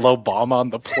Michelle Obama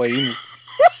on the plane,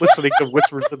 listening to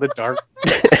Whispers in the Dark.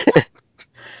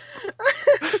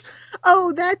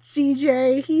 Oh, that's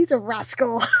CJ. He's a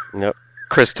rascal. no.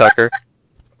 Chris Tucker.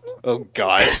 Oh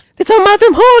God. They're talking about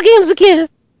them horror games again.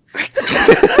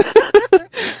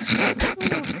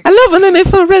 I love when they make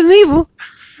fun of Resident Evil.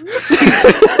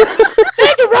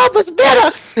 Danganronpa's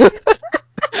better.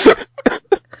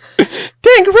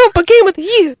 Danganronpa Game of the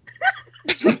Year.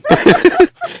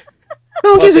 No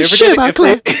one Well, gives a shit about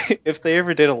Claire. if they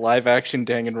ever did a live action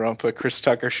Danganronpa, Chris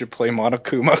Tucker should play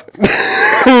Monokuma.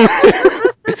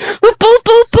 Boo,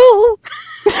 boo, boo.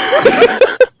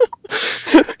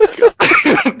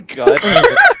 God.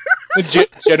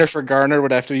 Jennifer Garner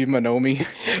would have to be Monomi.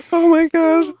 Oh my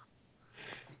God.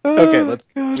 Okay, Oh,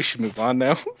 God. we should move on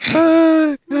now.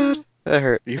 Oh God. That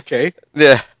hurt. You okay?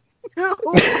 Yeah. No,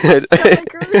 my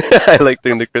stomach hurts. I like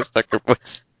doing the Chris Tucker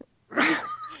voice.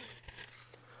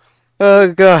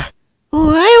 Oh God.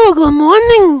 Oh, good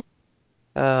morning.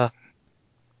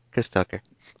 Chris Tucker.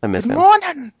 I miss Good him.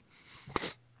 morning.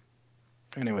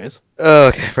 Anyways,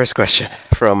 Okay, first question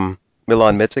from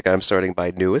Milan Mitic. I'm starting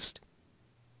by newest.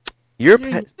 Europe,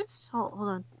 Doing this? Hold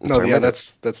on. no, Sorry, yeah, my bad.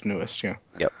 that's newest. Yeah.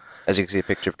 As you can see, a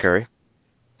picture of Curry.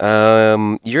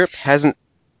 Europe hasn't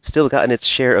still gotten its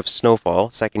share of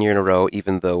snowfall, second year in a row,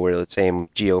 even though we're the same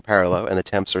geo-parallel and the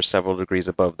temps are several degrees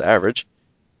above the average.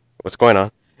 What's going on?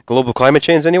 Global climate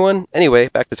change, anyone? Anyway,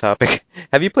 back to topic.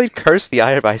 Have you played Curse: The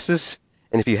Eye of Isis?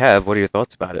 And if you have, what are your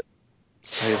thoughts about it?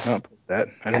 I have not played that.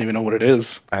 I don't even know what it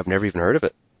is. I've never even heard of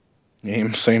it.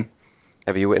 Same.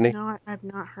 Have you, Whitney? No, I've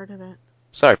not heard of it.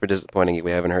 Sorry for disappointing you.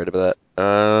 We haven't heard of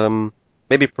that.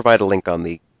 Maybe provide a link on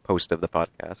the post of the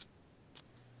podcast.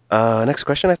 Next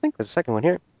question, I think. There's a second one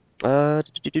here.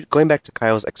 Going back to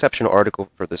Kyle's exceptional article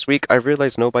for this week, I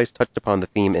realized nobody's touched upon the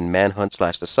theme in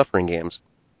Manhunt/The Suffering games.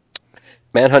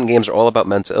 Manhunt games are all about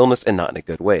mental illness and not in a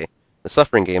good way. The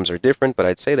Suffering games are different, but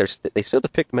I'd say they still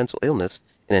depict mental illness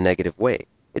in a negative way.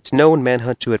 It's known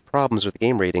Manhunt 2 had problems with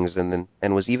game ratings and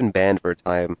was even banned for a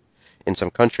time in some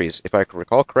countries, if I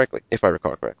recall correctly.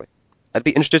 I'd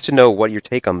be interested to know what your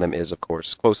take on them is, of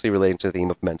course, closely relating to the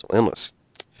theme of mental illness.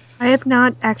 I have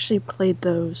not actually played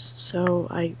those, so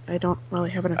I don't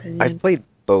really have an opinion. I've played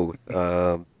both.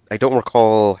 I don't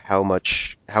recall how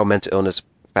mental illness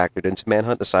factored into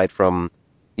Manhunt, aside from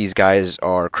these guys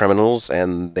are criminals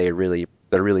and they're really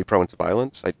prone to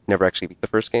violence. I never actually beat the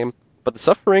first game, but the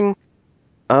Suffering,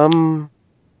 I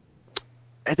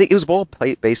think it was all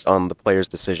based on the player's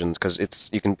decisions because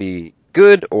you can be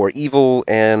good or evil,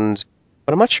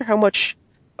 but I'm not sure how much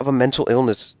of a mental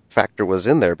illness factor was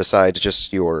in there besides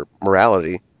just your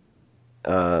morality.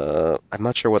 I'm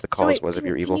not sure what the So cause wait, was if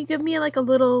you're can evil. you give me like a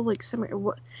little like summary?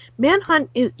 What Manhunt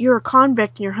is? You're a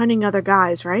convict and you're hunting other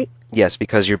guys, right? Yes,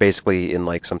 because you're basically in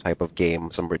like some type of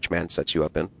game some rich man sets you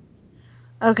up in.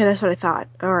 Okay, that's what I thought.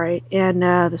 All right, and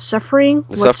the Suffering.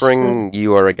 The Suffering,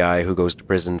 you are a guy who goes to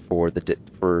prison for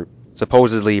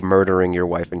supposedly murdering your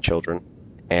wife and children.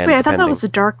 And Wait, I thought that was the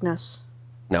Darkness.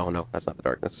 No, that's not the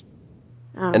darkness.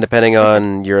 Oh, And depending okay.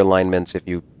 on your alignments, if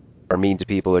you are mean to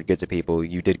people or good to people,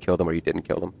 you did kill them or you didn't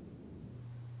kill them.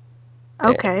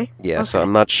 Okay. Yeah, Okay. so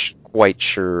I'm not quite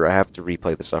sure. I have to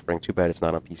replay The Suffering. Too bad it's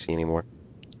not on PC anymore.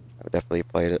 I would definitely have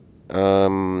played it.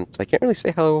 So I can't really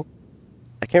say how.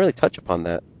 I can't really touch upon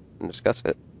that and discuss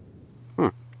it. I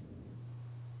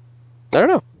don't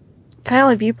know. Kyle,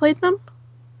 have you played them?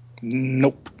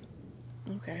 Nope.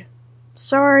 Okay.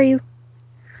 Sorry.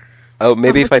 Oh,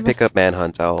 maybe Not if I much of a- pick up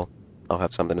Manhunt, I'll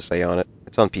have something to say on it.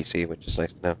 It's on PC, which is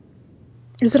nice to know.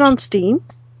 Is it on Steam?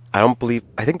 I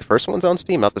think the first one's on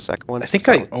Steam, not the second one. I think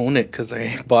I own it because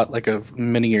I bought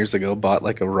many years ago bought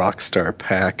like a Rockstar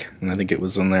pack, and I think it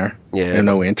was in there. Yeah, I have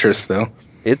no interest though.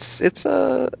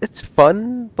 it's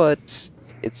fun, but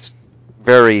it's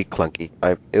very clunky.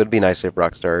 It would be nice if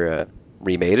Rockstar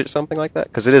remade it or something like that,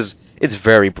 because it's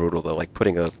very brutal though, like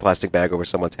putting a plastic bag over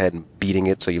someone's head and beating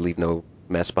it so you leave no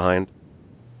mess behind.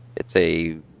 It's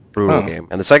a brutal game,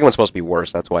 and the second one's supposed to be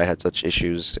worse. That's why I had such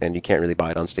issues, and you can't really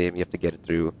buy it on Steam. You have to get it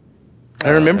through. I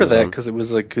remember that Amazon. because it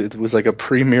was like a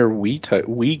premier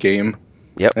Wii game.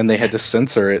 Yep. And they had to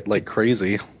censor it like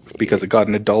crazy because it got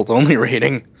an adult only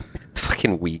rating.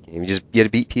 Fucking Wii game. You had to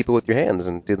beat people with your hands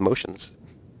and do the motions.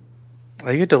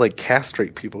 I had to like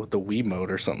castrate people with the Wii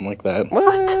mode or something like that.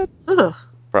 What? Ugh.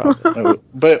 Probably.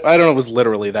 But I don't know if it was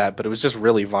literally that, but it was just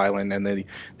really violent, and they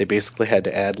basically had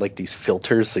to add like these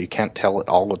filters so you can't tell at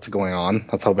all what's going on.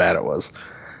 That's how bad it was.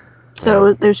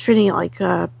 So they're treating it like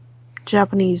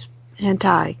Japanese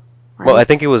hentai, right? Well, I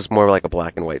think it was more like a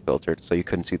black and white filter, so you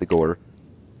couldn't see the gore.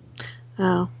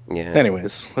 Oh. Yeah.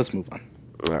 Anyways, let's move on.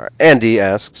 All right. Andy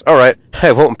asks, "All right,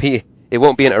 it won't be a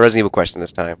Resident Evil question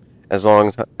this time. As a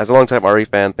long-time RE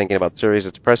fan, thinking about the series,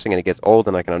 it's depressing and it gets old,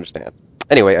 and I can understand.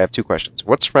 Anyway, I have two questions.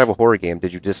 What survival horror game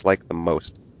did you dislike the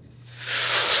most?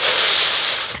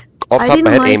 Off the top of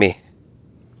my head, Amy.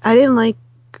 I didn't like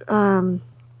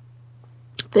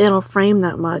Fatal Frame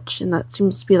that much, and that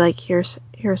seems to be like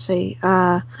hearsay.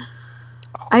 I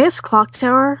guess Clock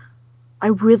Tower. I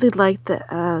really liked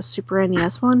the Super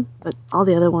NES one, but all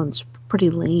the other ones were pretty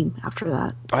lame after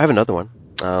that. I have another one.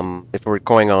 If we're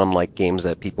going on like games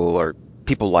that people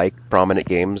like, prominent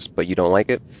games, but you don't like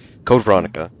it, Code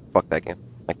Veronica. Fuck that game.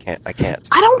 I can't. I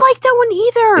don't like that one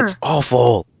either. It's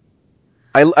awful.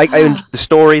 The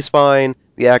story's fine.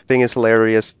 The acting is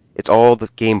hilarious. It's all the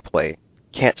gameplay.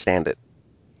 Can't stand it.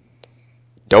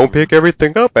 Don't pick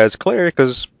everything up as Claire,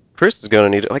 because Chris is gonna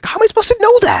need it. Like, how am I supposed to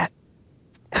know that?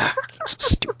 So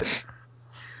stupid.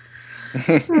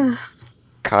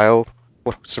 Kyle,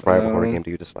 what survival horror game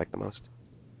do you dislike the most?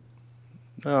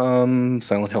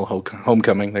 Silent Hill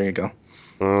Homecoming. There you go.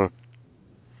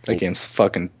 That game's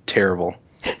fucking terrible.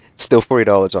 Still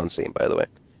 $40 on Steam, by the way.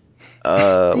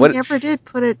 They never did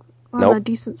put it on Nope. a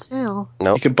decent sale.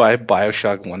 Nope. You can buy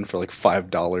BioShock 1 for like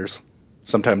 $5.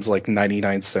 Sometimes like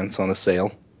 99 cents on a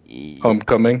sale.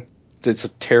 Homecoming. It's a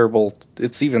terrible.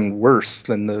 It's even worse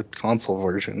than the console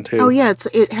version too. Oh yeah,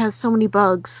 it has so many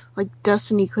bugs. Like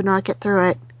Destiny could not get through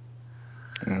it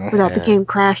without the game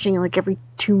crashing like every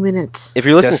 2 minutes. If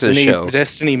you're listening to the show,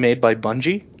 Destiny made by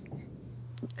Bungie.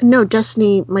 No,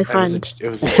 Destiny, my friend. It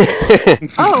was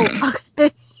Oh,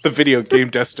 okay. the video game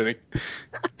Destiny.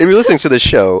 If you're listening to the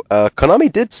show,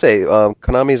 Konami did say,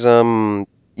 Konami's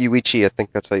Yuichi, I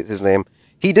think that's his name.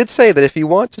 He did say that if you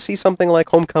want to see something like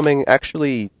Homecoming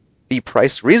actually be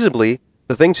priced reasonably,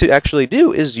 the thing to actually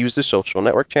do is use the social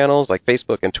network channels like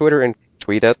Facebook and Twitter and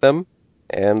tweet at them.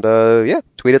 And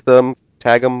tweet at them,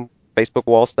 tag them, Facebook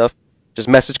wall stuff. Just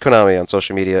message Konami on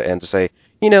social media and to say,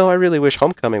 I really wish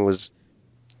Homecoming was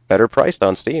better priced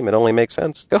on Steam. It only makes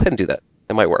sense. Go ahead and do that.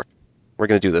 It might work. We're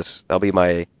going to do this. That'll be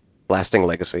my lasting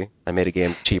legacy. I made a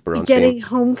game cheaper on Steam. Getting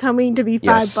Homecoming to be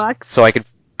 $5. So I could,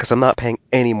 because I'm not paying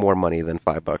any more money than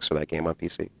 $5 for that game on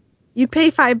PC. You'd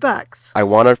pay $5. I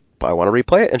want to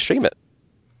replay it and stream it.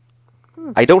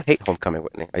 I don't hate Homecoming,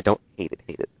 Whitney. I don't hate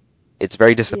it. It's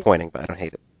very disappointing, but I don't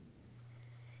hate it.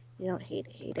 You don't hate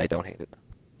it. I don't hate it.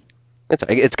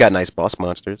 It's got nice boss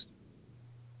monsters.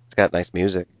 It's got nice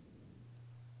music.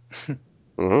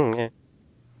 Yeah.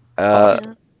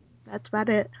 That's about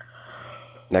it.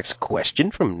 Next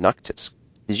question from Noctis.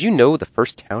 Did you know the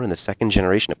first town in the second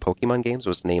generation of Pokemon games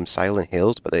was named Silent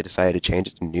Hills, but they decided to change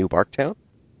it to New Barktown?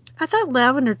 I thought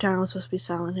Lavender Town was supposed to be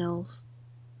Silent Hills.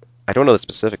 I don't know the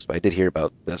specifics, but I did hear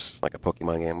about this. Like a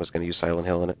Pokemon game was going to use Silent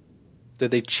Hill in it.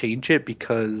 Did they change it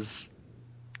because?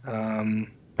 I'd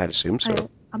assume so.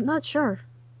 I'm not sure.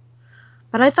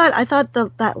 But I thought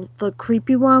the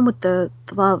creepy one with the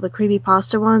creepy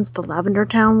pasta ones, the Lavender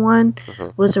Town one,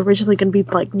 was originally going to be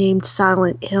like named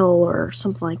Silent Hill or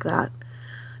something like that.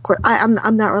 Of course,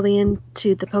 I'm not really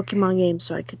into the Pokemon games,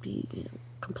 so I could be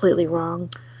completely wrong.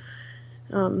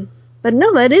 But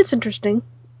no, that is interesting.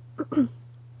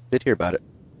 Did hear about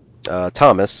it.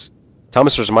 Thomas,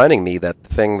 Thomas was reminding me that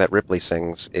the thing that Ripley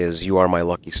sings is "You Are My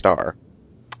Lucky Star"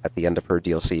 at the end of her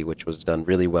DLC, which was done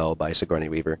really well by Sigourney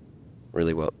Weaver.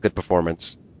 Really well, good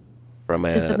performance from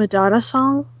Is the a. Madonna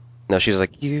song? No, she's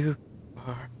like, "You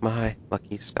are my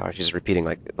lucky star." She's repeating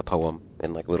like the poem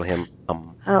in like a little hymn.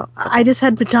 Oh, I just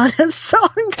had Madonna's song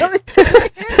coming through my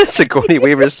head. Sigourney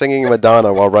Weaver singing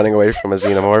Madonna while running away from a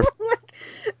xenomorph.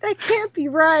 That can't be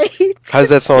right. How's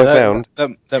that song sound?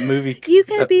 That movie. You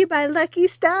can be my lucky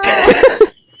star.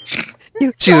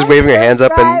 She's just waving her hands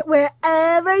up right and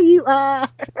wherever you are.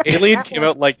 Alien came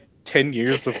out like 10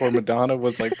 years before Madonna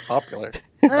was like popular.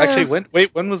 Actually,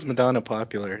 when was Madonna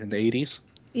popular? In the 80s?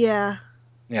 Yeah.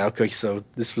 Yeah, okay, so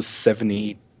this was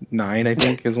 79, I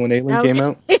think, is when Alien came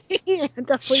out. Yeah,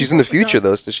 definitely she's in the not future Madonna.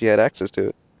 though, so she had access to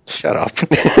it. Shut up.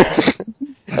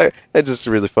 It's just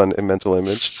a really fun mental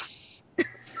image.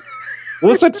 What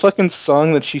was that fucking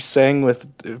song that she sang with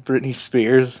Britney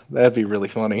Spears? That'd be really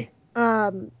funny.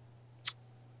 Um.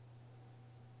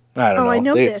 I don't know. I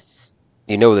know this.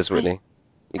 You know this, Whitney.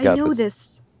 You I got know this.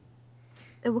 this.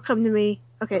 It will come to me.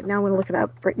 Okay, now I'm gonna look it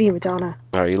up. Brittany and Madonna.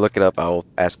 All right, you look it up. I'll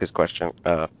ask his question.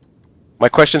 My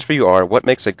questions for you are: what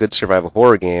makes a good survival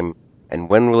horror game, and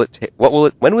when will it take? When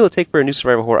will it take for a new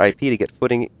survival horror IP to get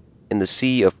footing in the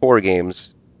sea of horror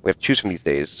games we have to choose from these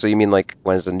days? So you mean like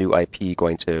when is the new IP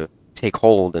going to take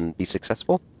hold and be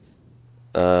successful?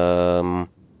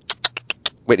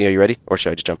 Whitney, are you ready, or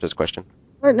should I just jump to this question?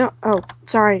 No. Oh,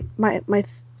 sorry. My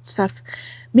stuff. It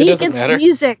Me doesn't Against matter. the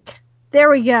Music. There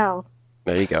we go.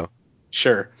 There you go.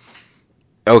 Sure.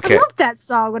 Okay. I loved that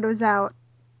song when it was out.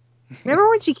 Remember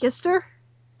when she kissed her?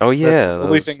 Oh That's yeah, the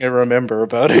only thing I remember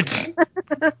about it.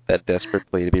 that desperate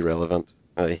plea to be relevant.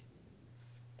 Aye.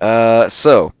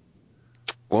 So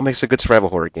what makes a good survival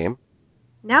horror game?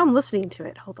 Now I'm listening to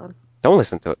it. Hold on. Don't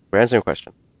listen to it. We're answering a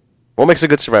question. What makes a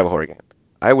good survival horror game?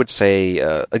 I would say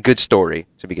a good story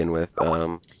to begin with.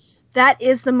 That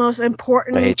is the most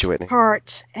important I hate you, Whitney.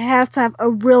 part. It has to have a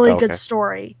really Oh, good okay.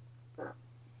 story.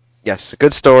 Yes, a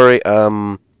good story.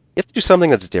 You have to do something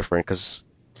that's different because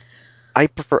I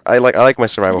like my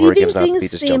survival horror Leaving games not to be things to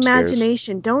just the jump scares.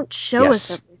 imagination. Don't show us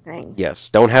Yes. everything. Yes.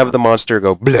 Don't have the monster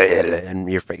go blah, in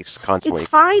your face constantly. It's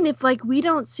fine if like we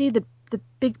don't see the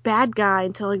big bad guy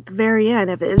until like the very end.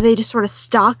 If they just sort of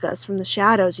stalk us from the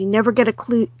shadows, you never get a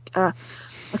clear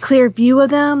view of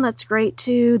them. That's great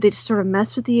too. They just sort of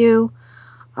mess with you.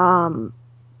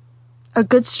 A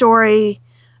good story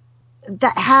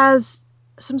that has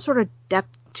some sort of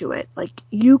depth to it. Like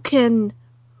you can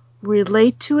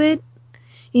relate to it.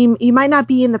 You might not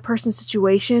be in the person's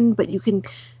situation, but you can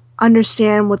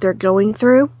understand what they're going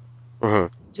through.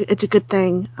 Mm-hmm. It's a good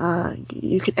thing.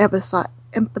 You can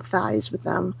empathize with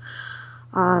them.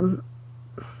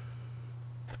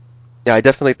 Yeah, I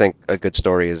definitely think a good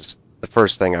story is the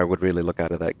first thing I would really look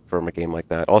out of that from a game like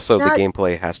that. Also, the That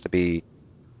gameplay has to be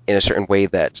in a certain way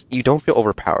that you don't feel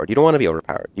overpowered. You don't want to be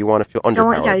overpowered. You want to feel you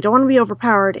underpowered. don't want to be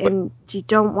overpowered, But and you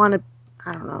don't want to.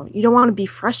 I don't know. You don't want to be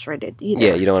frustrated either.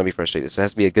 yeah, you don't want to be frustrated. So it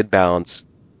has to be a good balance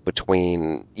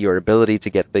between your ability to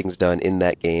get things done in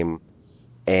that game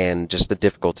and just the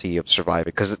difficulty of surviving.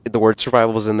 Because the word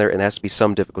survival is in there, and there has to be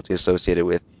some difficulty associated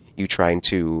with you trying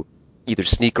to either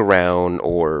sneak around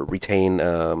or retain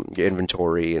your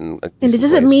inventory in a And it decent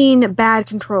doesn't ways. mean bad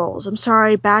controls. I'm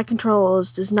sorry, bad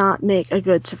controls does not make a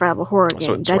good survival horror That's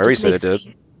game. what That Swery just said it makes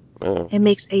did. Oh. it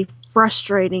makes a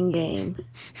frustrating game.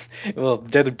 Well,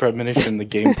 Deadly Premonition, the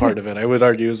game part of it, I would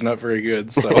argue is not very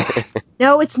good. So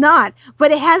No, it's not. But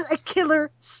it has a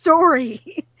killer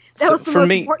story. That was the for most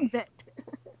me, important bit.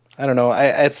 I don't know.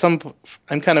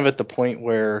 I'm kind of at the point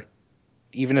where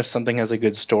even if something has a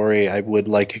good story, I would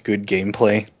like a good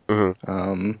gameplay.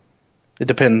 Mhm. It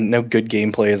depends. No, good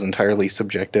gameplay is entirely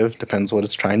subjective. Depends what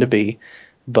it's trying to be.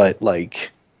 But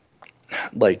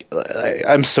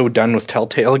I'm so done with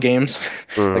Telltale games.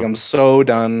 Like Mhm. I'm so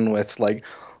done with like,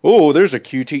 oh, there's a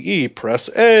QTE, press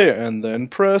A and then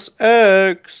press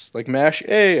X, like mash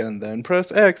A and then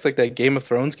press X, like that Game of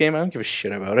Thrones game. I don't give a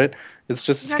shit about it. You're It's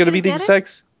not gonna gonna be the get it?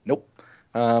 exact. Nope.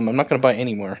 I'm not gonna buy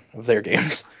any more of their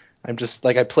games. I'm just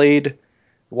like I played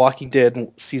Walking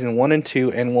Dead season 1 and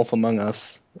 2 and Wolf Among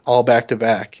Us all back to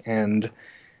back, and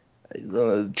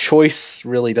choice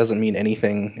really doesn't mean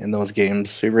anything in those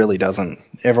games. It really doesn't.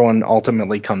 Everyone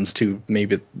ultimately comes to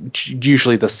maybe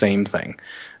usually the same thing,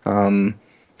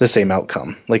 the same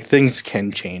outcome. Like things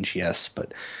can change, yes,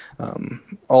 but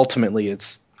ultimately,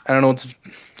 it's I don't know.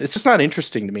 It's just not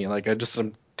interesting to me. Like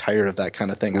I'm tired of that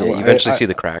kind of thing. Yeah, you eventually see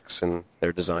the cracks in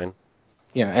their design.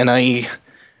 Yeah, and I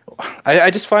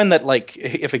just find that like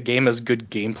if a game has good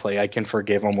gameplay, I can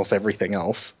forgive almost everything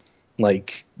else.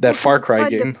 Like that Well, 'cause Far it's Cry fun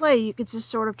game. to play. You could just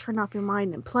sort of turn off your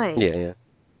mind and play. Yeah.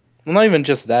 Well, not even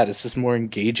just that. It's just more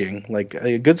engaging. Like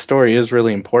a good story is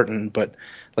really important, but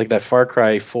like that Far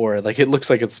Cry 4, like it looks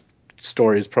like its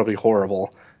story is probably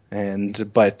horrible,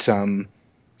 but the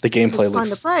But gameplay it's fun to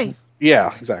looks. play.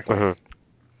 Yeah, exactly. Hmm.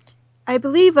 I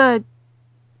believe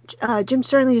Jim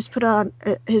Sterling just put on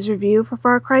his review for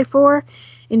Far Cry 4,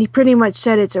 and he pretty much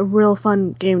said it's a real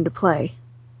fun game to play.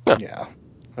 Yeah,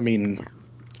 I mean,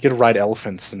 get to ride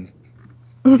elephants and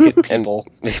hit people,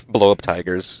 Blow up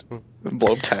tigers. and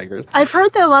blow up tigers. I've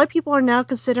heard that a lot of people are now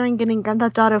considering getting Grand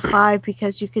Theft Auto 5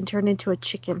 because you can turn into a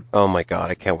chicken. Oh my god,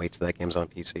 I can't wait till that game's on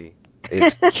PC.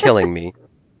 It's killing me.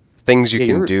 Things you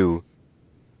Yeah, can do.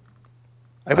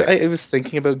 I was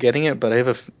thinking about getting it, but I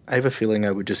have a feeling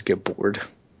I would just get bored.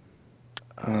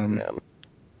 Oh man.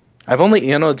 I've only,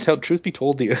 truth be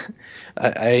told,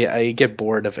 I get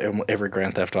bored of every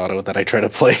Grand Theft Auto that I try to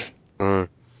play. Mm.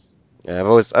 Yeah,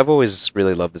 I've always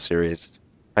really loved the series.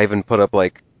 I even put up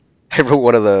like I wrote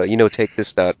one of the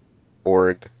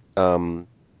takethis.org,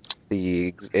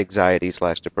 the anxiety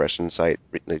slash depression site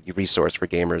resource for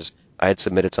gamers. I had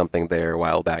submitted something there a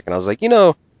while back, and I was like, when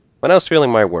I was feeling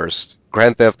my worst,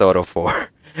 Grand Theft Auto 4,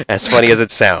 as funny as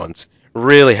it sounds,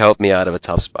 really helped me out of a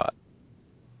tough spot.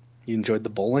 You enjoyed the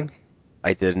bowling?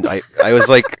 I didn't. I was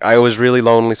like, I was really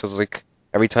lonely, so I was like,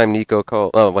 every time Nico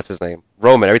called, oh, what's his name?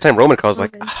 Roman. Every time Roman calls,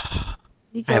 like, Roman. I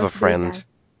Nico have a was the big friend.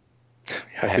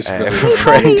 guy. I was I really have a Hey,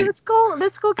 friend. buddy, let's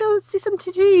go see some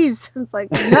titties. It's like,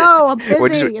 no, I'm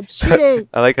busy. I'm shooting.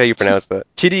 I like how you pronounce that.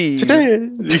 Chitty.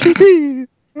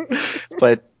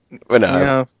 But But no,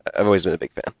 yeah, I've always been a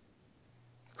big fan.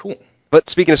 cool. But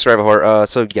speaking of survival horror,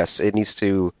 so yes, it needs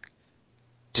to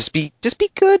just be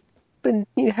good, but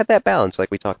have that balance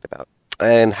like we talked about.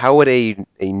 And how would a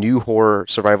new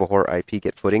survival horror IP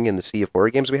get footing in the sea of horror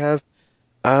games we have?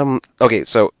 Okay,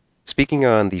 so speaking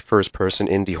on the first person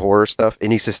indie horror stuff, it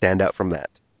needs to stand out from that.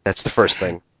 That's the first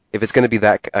thing. If it's going to be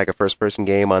that like a first person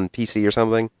game on PC or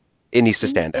something, it needs to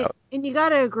stand out. And you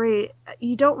gotta agree,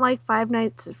 you don't like Five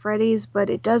Nights at Freddy's, but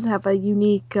it does have a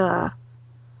unique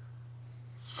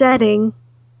setting.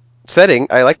 Setting,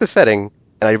 I like the setting,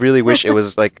 and I really wish it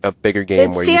was like a bigger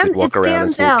game where you could It walk around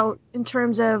and stands sneak. out in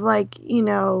terms of like,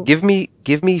 Give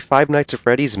me Five Nights at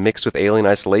Freddy's mixed with Alien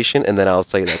Isolation, and then I'll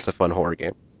say that's a fun horror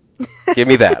game. Give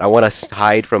me that. I want to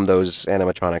hide from those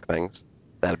animatronic things.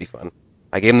 That'd be fun.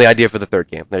 I gave him the idea for the third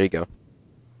game. There you go.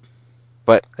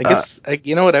 But I guess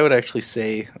you know what I would actually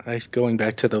say. Going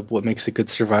back to the what makes a good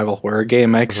survival horror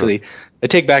game. Actually, I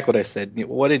take back what I said.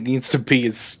 What it needs to be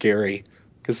is scary,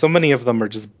 because so many of them are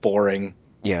just boring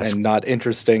yes, and not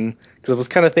interesting. Because I was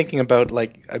kind of thinking about,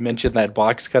 like I mentioned, that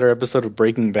box cutter episode of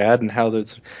Breaking Bad, and how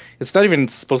it's not even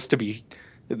supposed to be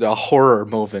a horror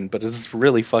moment, but it's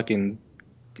really fucking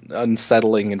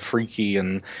unsettling and freaky,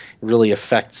 and really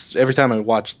affects. Every time I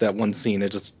watch that one scene,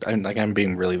 I'm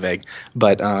being really vague,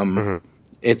 but hmm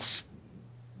it's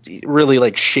it really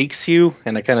like shakes you,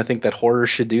 and I kind of think that horror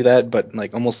should do that, but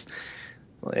like almost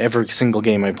every single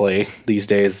game I play these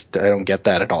days, I don't get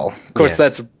that at all. Of course, yeah,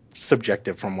 that's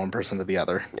subjective from one person to the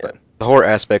other, yeah. but The horror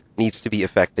aspect needs to be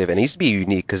effective and needs to be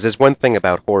unique because there's one thing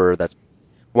about horror that's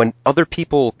when other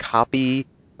people copy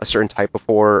a certain type of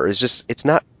horror, it's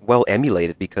not well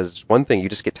emulated because one thing you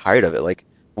just get tired of it. Like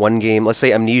one game, let's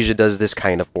say Amnesia does this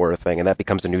kind of horror thing and that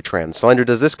becomes a new trend. Slender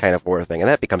does this kind of horror thing and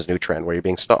that becomes a new trend where you're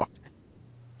being stalked.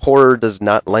 Horror does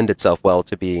not lend itself well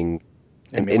to being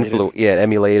emulated.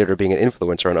 emulated or being an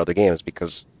influencer on other games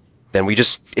because then we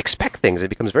just expect things. It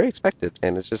becomes very expected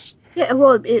and it's just yeah,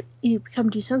 well, you become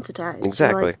desensitized. You're like,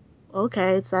 exactly.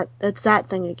 okay, it's that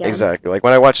thing again. Exactly. Like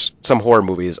when I watch some horror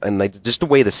movies and like just the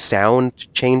way the sound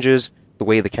changes, the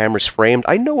way the camera's framed,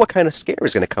 I know what kind of scare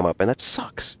is going to come up, and that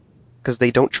sucks because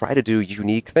they don't try to do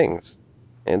unique things,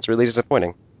 and it's really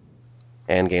disappointing.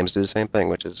 And games do the same thing,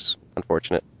 which is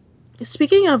unfortunate.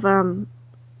 Speaking of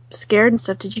scared and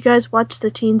stuff, did you guys watch the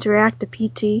teens react to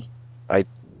PT?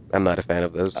 I'm not a fan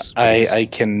of those videos. I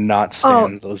cannot Oh,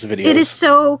 stand those it is videos.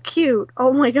 so cute.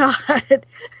 Oh my god.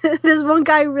 This one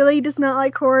guy really does not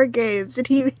like horror games, and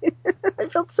he I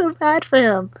felt so bad for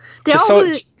him. They Just all so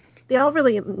really they all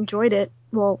really enjoyed it.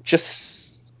 Well,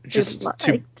 just they just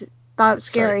to thought it was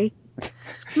sorry.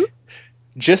 scary.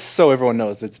 Just so everyone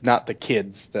knows, it's not the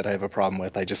kids that I have a problem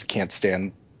with. I just can't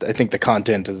stand. I think the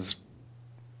content is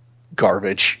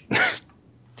garbage.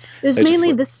 It was I just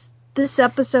mainly this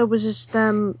episode was just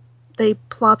them. They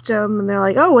plopped them, and they're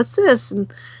like, "Oh, what's this?"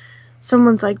 And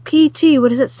someone's like, "PT, what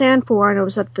does it stand for?" And it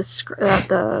was at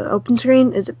the open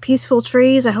screen. Is it Peaceful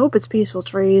Trees? I hope it's Peaceful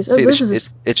Trees. Oh, See, this is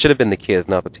it should have been the kids,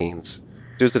 not the teens.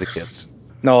 Do it to the kids.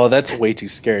 No, that's way too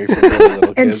scary for really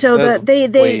little kids. And so That's they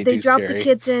way too dropped the scary.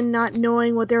 kids in not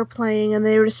knowing what they were playing, and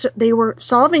they were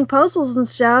solving puzzles and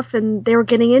stuff, and they were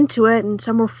getting into it, and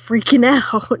some were freaking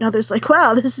out. And others like,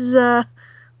 wow, this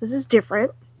is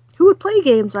different. Who would play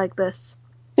games like this?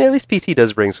 Yeah, at least PT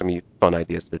does bring some fun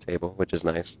ideas to the table, which is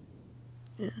nice.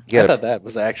 Yeah. You I gotta, thought that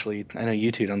was actually. I know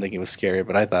you two don't think it was scary,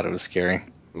 but I thought it was scary.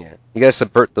 yeah, you gotta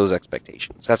subvert those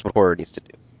expectations. That's what horror needs to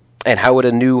do. And how would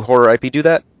a new horror IP do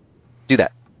that? Do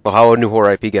that. Well, how would a new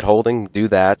horror IP get holding? Do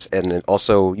that, and then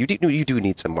also you do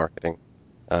need some marketing.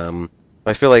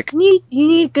 I feel like You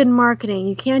need good marketing.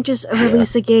 You can't just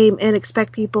release a game and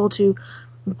expect people to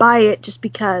buy it just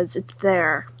because it's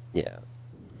there. yeah,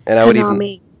 and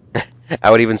Konami. I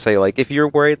would even say like if you're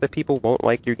worried that people won't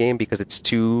like your game because it's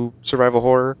too survival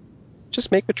horror,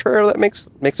 just make a trailer that makes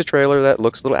a trailer that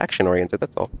looks a little action oriented.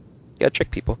 That's all. You gotta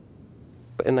trick people,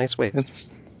 but in nice ways. It's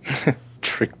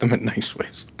trick them in nice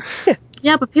ways.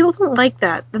 Yeah, but people don't like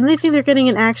that. Then they think they're getting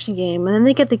an action game, and then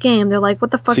they get the game, they're like,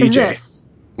 what the fuck is CJ. this?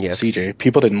 Yes. CJ,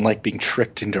 people didn't like being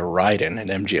tricked into Raiden in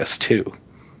MGS2.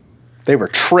 They were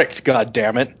tricked,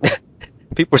 goddammit.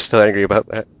 People were still angry about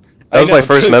that. That was my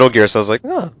first Metal Gear, so I was like,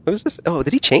 oh, what is this? Oh,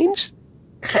 did he change?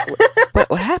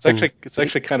 What happened? It's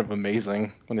actually kind of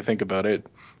amazing when you think about it.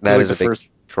 That like is a big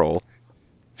troll.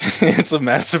 It's a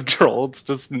massive troll. It's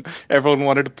just everyone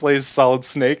wanted to play as Solid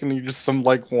Snake, and you're just some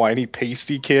like whiny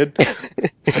pasty kid.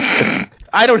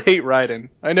 I don't hate Raiden.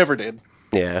 I never did.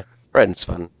 Yeah, Raiden's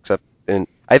fun, except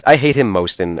I hate him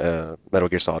most in Metal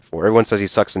Gear Solid 4. Everyone says he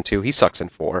sucks in 2. He sucks in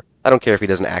 4. I don't care if he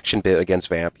does an action bit against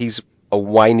Vamp. He's a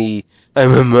whiny,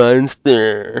 I'm a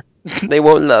monster. They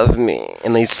won't love me,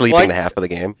 and he's sleeping the half of the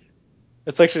game.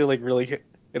 It's actually like really.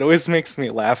 It always makes me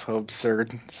laugh how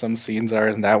absurd some scenes are,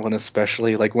 and that one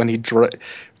especially. Like when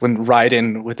when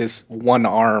Raiden with his one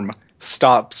arm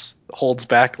stops, holds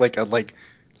back like a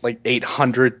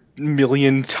 800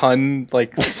 million ton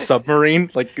like submarine.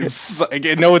 Like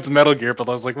I know it's Metal Gear, but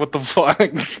I was like, what the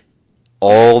fuck?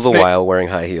 All the while wearing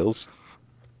high heels.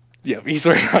 Yeah, he's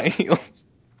wearing high heels.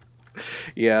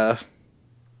 Yeah.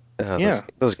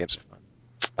 Those games are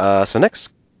fun. So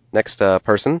next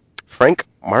person, Frank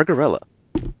Margarella.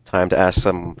 Time to ask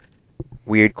some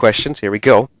weird questions. Here we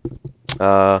go.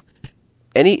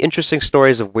 Any interesting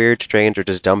stories of weird, strange, or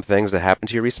just dumb things that happened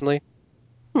to you recently?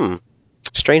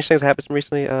 Strange things that happened to me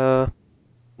recently?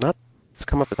 Not it's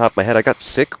come off the top of my head. I got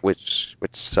sick, which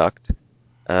sucked.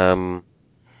 And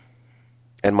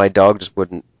my dog just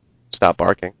wouldn't stop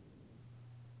barking.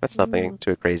 That's nothing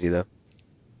too crazy though.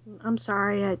 I'm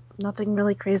sorry, nothing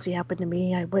really crazy happened to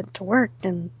me. I went to work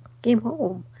and came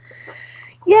home.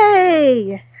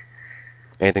 Yay!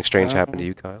 Anything strange happened to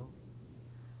you, Kyle?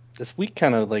 This week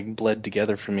kind of like bled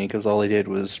together for me because all I did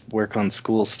was work on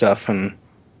school stuff and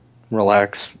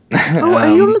relax. Oh,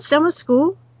 are you almost done with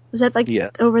school? Was that Yeah.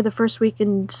 over the first week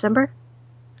in December?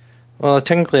 Well,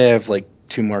 technically I have like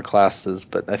 2 more classes,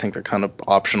 but I think they're kind of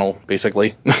optional,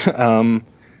 basically.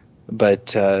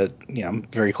 But yeah, I'm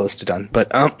very close to done.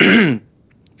 But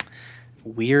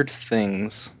weird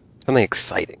things. Something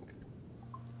exciting.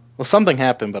 Well, something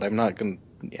happened, but I'm not gonna.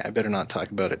 Yeah, I better not talk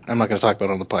about it. I'm not gonna talk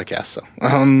about it on the podcast. So,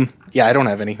 yeah, I don't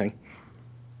have anything.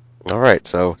 All right,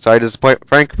 so sorry to disappoint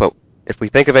Frank, but if we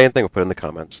think of anything, we'll put it in the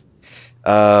comments.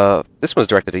 This one's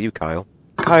directed at you, Kyle.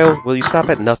 Kyle, will you stop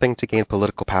at nothing to gain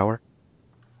political power?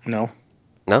 No.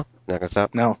 No? Not gonna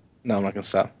stop? No, I'm not gonna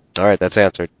stop. All right, that's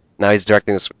answered. Now he's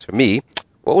directing this to me.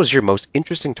 What was your most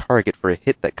interesting target for a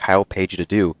hit that Kyle paid you to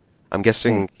do? I'm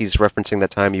guessing he's referencing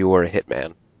that time you were a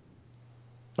hitman.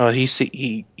 Oh,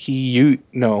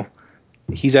 no.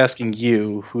 He's asking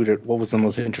you what was the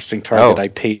most interesting target I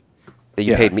paid.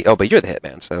 You paid me. Oh, but you're the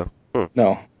hitman, so.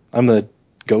 No, I'm the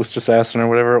ghost assassin or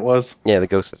whatever it was. Yeah, the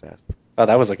ghost assassin. Oh,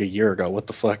 that was like a year ago. What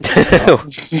the fuck?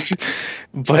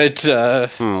 But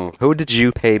who did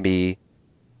you pay me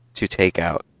to take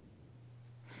out?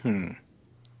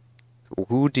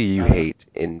 Who do you hate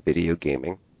in video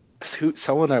gaming?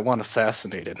 Someone I want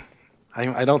assassinated.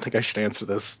 I don't think I should answer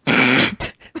this.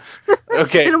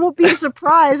 Okay. And it won't be a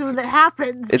surprise when that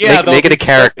happens. Make it a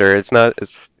character. It's not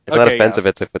offensive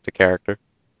if it's a character.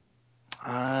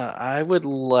 I would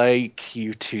like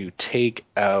you to take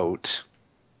out.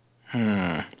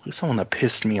 Who's someone that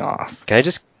pissed me off? Can I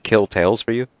just kill Tails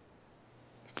for you?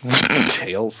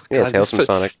 Tails? Yeah, God, Tails from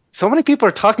Sonic. So many people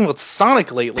are talking about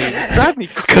Sonic lately. It's driving me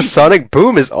crazy. Because Sonic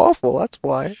Boom is awful. That's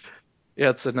why. Yeah,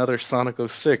 it's another Sonic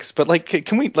 06. But like,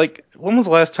 can we when was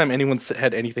the last time anyone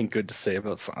had anything good to say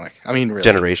about Sonic? I mean, really.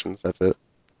 Generations. That's it.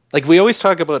 Like, we always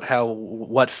talk about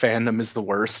what fandom is the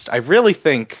worst. I really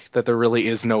think that there really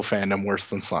is no fandom worse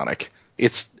than Sonic.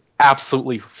 It's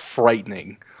absolutely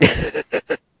frightening.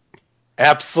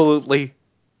 Absolutely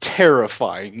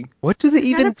terrifying. What do they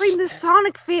You gotta even? bring the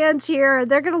Sonic fans here.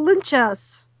 They're gonna lynch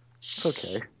us. It's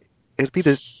okay. It'd be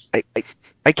this.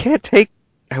 I can't take.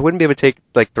 I wouldn't be able to take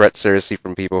like threats seriously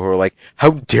from people who are like,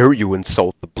 "How dare you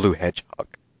insult the blue hedgehog?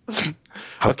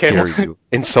 How Okay, dare you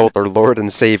insult our Lord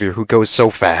and Savior who goes so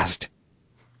fast?"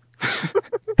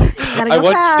 Gotta I go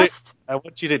want fast. I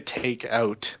want you to take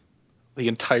out the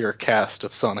entire cast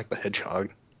of Sonic the Hedgehog.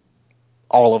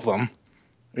 All of them.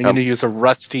 You're going to use a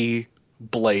rusty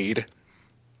blade.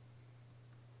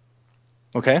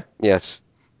 Okay? Yes.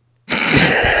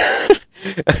 Just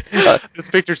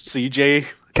picture CJ.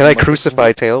 Can I like,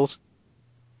 crucify Tails?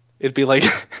 It'd be like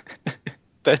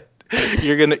that.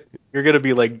 You're gonna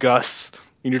be like Gus,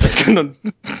 and you're just gonna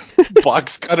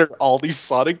box cutter all these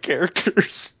Sonic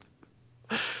characters.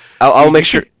 I'll make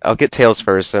sure. I'll get Tails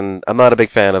first, and I'm not a big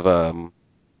fan of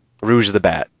Rouge the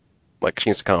Bat. Like, she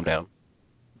needs to calm down.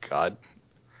 God,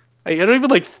 I don't even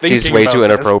like thinking. She's way about too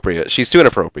this. inappropriate. She's too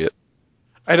inappropriate.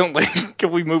 I don't like.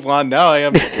 Can we move on now? I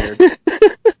am scared.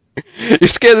 You're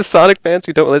scared of Sonic fans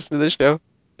who don't listen to this show?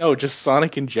 No, just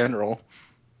Sonic in general.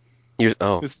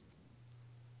 Oh,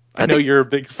 I know you're a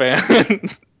big fan.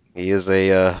 he is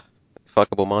a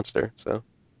fuckable monster. So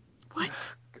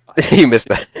What? you missed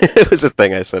that. It was a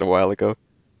thing I said a while ago.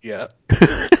 Yeah.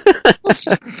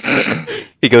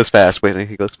 He goes fast. Wait,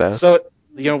 he goes fast. So,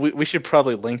 we should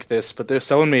probably link this, but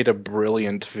someone made a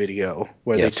brilliant video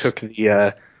where Yes. they took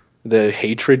the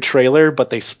Hatred trailer, but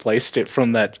they spliced it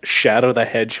from that Shadow the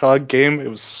Hedgehog game. It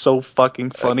was so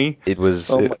fucking funny. It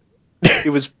was. It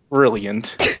was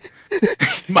brilliant.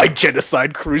 My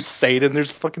Genocide Crusade, and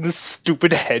there's fucking this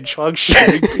stupid hedgehog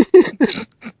shooting people.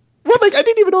 What? Like, I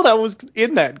didn't even know that was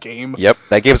in that game. Yep,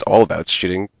 that game's all about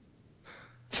shooting.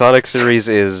 Sonic series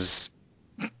is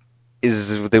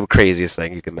the craziest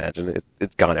thing you can imagine.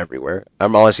 It's gone everywhere.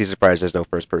 I'm honestly surprised there's no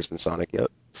first-person Sonic yet.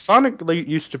 Sonic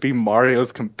used to be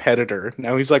Mario's competitor.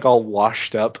 Now he's like all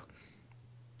washed up.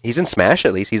 He's in Smash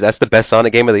at least. That's the best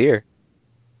Sonic game of the year.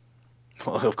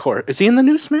 Well, of course. Is he in the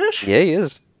new Smash? Yeah, he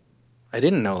is. I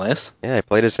didn't know this. Yeah, I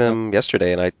played as him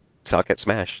yesterday, and I suck at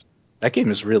Smash. That game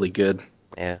is really good.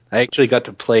 Yeah. I actually got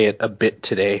to play it a bit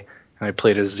today, and I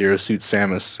played as Zero Suit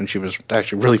Samus, and she was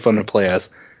actually really fun to play as.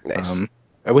 Nice.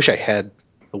 I wish I had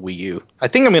a Wii U. I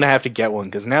think I'm gonna have to get one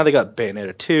because now they got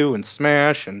Bayonetta 2 and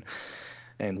Smash and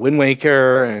Wind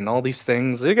Waker and all these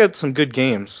things. They got some good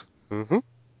games Mm-hmm.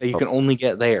 that you can only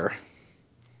get there.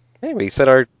 Hey, we said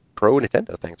our pro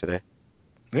Nintendo thing today.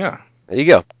 Yeah. There you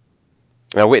go.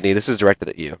 Now, Whitney, this is directed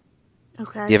at you.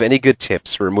 Okay. Do you have any good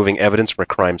tips for removing evidence from a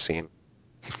crime scene?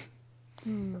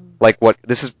 Hmm. Like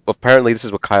this is what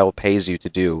Kyle pays you to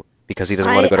do because he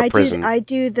doesn't want to go to prison. I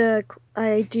do the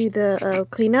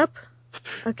cleanup.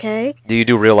 Okay. Do you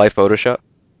do real life Photoshop?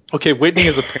 Okay, Whitney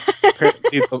is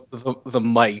apparently the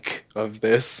Mike of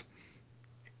this.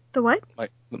 The what?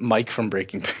 Mike from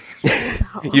Breaking Bad.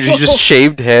 You just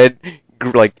shaved head,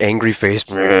 like angry face.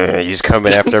 You just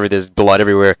coming after everything. There's blood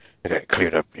everywhere. I gotta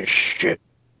clean up your shit.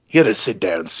 You gotta sit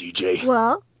down, CJ.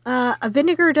 Well, a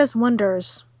vinegar does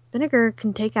wonders. Vinegar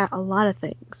can take out a lot of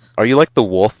things. Are you like the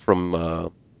wolf from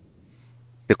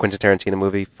the Quentin Tarantino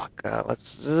movie? Fuck.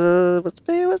 What's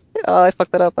the I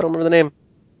fucked that up. I don't remember the name.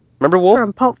 Remember Wolf?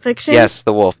 From Pulp Fiction? Yes,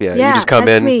 the wolf. Yeah, you Yeah, just come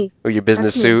that's in me. with your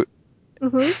business That's me. suit.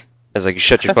 Mm-hmm. It's like you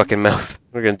shut your fucking mouth.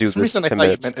 We're gonna do For some this in reason, I 10 thought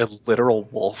minutes. you meant a literal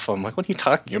wolf. I'm like, what are you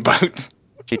talking about?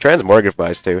 She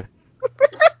transmogrifies too.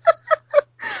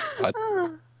 What?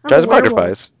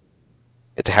 Transmogrifies.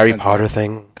 It's a Harry Transmog- Potter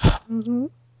thing. Mm-hmm.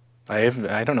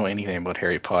 I don't know anything about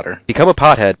Harry Potter. Become a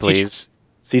pothead, please.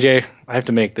 CJ, I have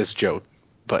to make this joke,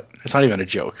 but it's not even a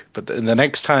joke. But the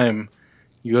next time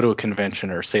you go to a convention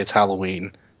or say it's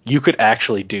Halloween, you could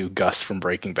actually do Gus from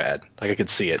Breaking Bad. Like, I could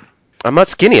see it. I'm not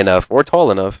skinny enough or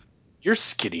tall enough. You're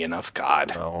skinny enough,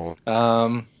 God. No.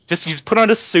 Just you put on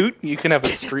a suit, you can have a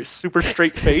super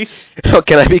straight face.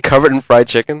 Can I be covered in fried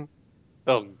chicken?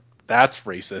 Oh, that's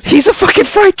racist. He's a fucking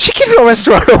fried chicken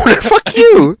restaurant owner. Fuck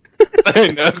you.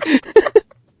 I know.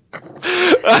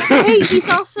 Hey,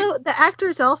 the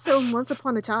actor's also in Once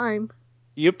Upon a Time.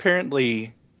 He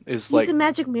apparently is He's like the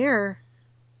Magic Mirror.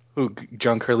 who?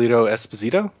 Giancarlo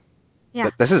Esposito? Yeah.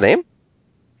 That's his name?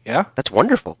 Yeah. That's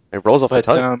wonderful. It rolls off my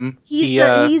But tongue. He's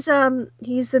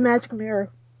the Magic Mirror.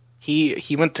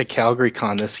 he went to Calgary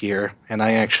Con this year, and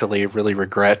I actually really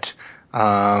regret.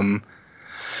 I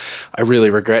really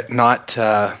regret not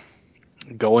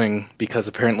going because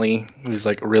apparently he was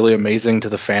like really amazing to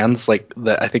the fans. Like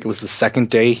I think it was the second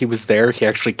day he was there. He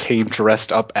actually came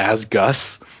dressed up as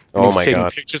Gus. And Oh he was my taking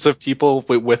God. pictures of people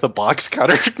with a box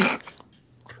cutter.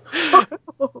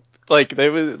 Like they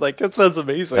was like that sounds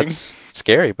amazing. That's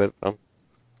scary, but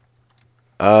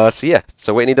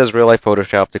So Whitney does real life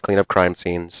Photoshop to clean up crime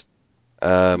scenes.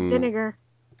 Vinegar.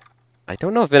 I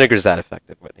don't know if vinegar's that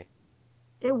effective, Whitney.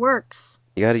 It works.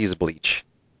 You gotta use bleach.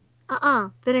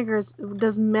 Vinegar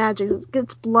does magic. It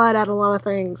gets blood out of a lot of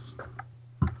things.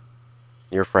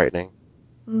 You're frightening.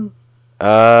 Mm.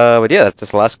 But yeah,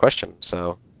 that's the last question.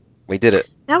 So we did it.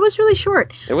 That was really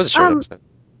short. It was a short episode.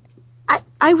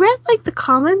 I read like the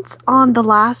comments on the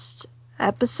last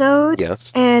episode,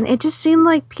 Yes. and it just seemed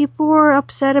like people were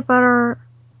upset about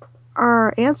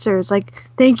our answers. Like,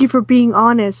 thank you for being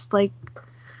honest. Like,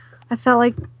 I felt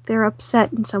like they're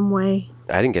upset in some way.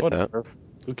 I didn't get that. Whatever.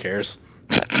 Who cares?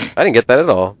 I didn't get that at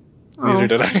all. Neither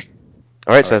did I.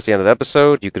 Alright, so that's the end of the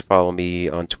episode. You could follow me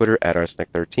on Twitter at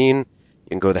arsenic13. You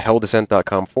can go to the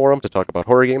helldescent.com forum to talk about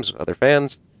horror games with other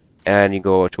fans. And you can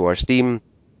go to our Steam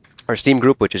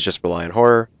group, which is just Rely on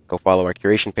Horror. Go follow our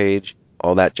curation page,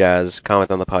 all that jazz. Comment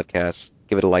on the podcast,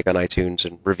 give it a like on iTunes,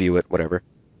 and review it, whatever.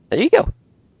 There you go.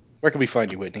 Where can we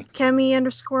find you, Whitney?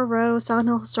 Kemi_Rowe, Silent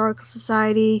Hill Historical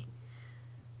Society.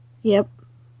 Yep.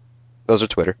 Those are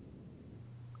Twitter.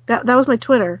 That was my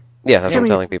Twitter. Yeah, that's what I'm Kemi-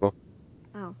 telling people.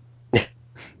 Oh.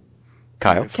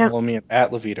 Kyle. You can follow me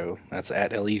at Levito. That's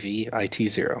at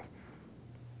LEVIT0.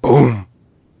 Boom.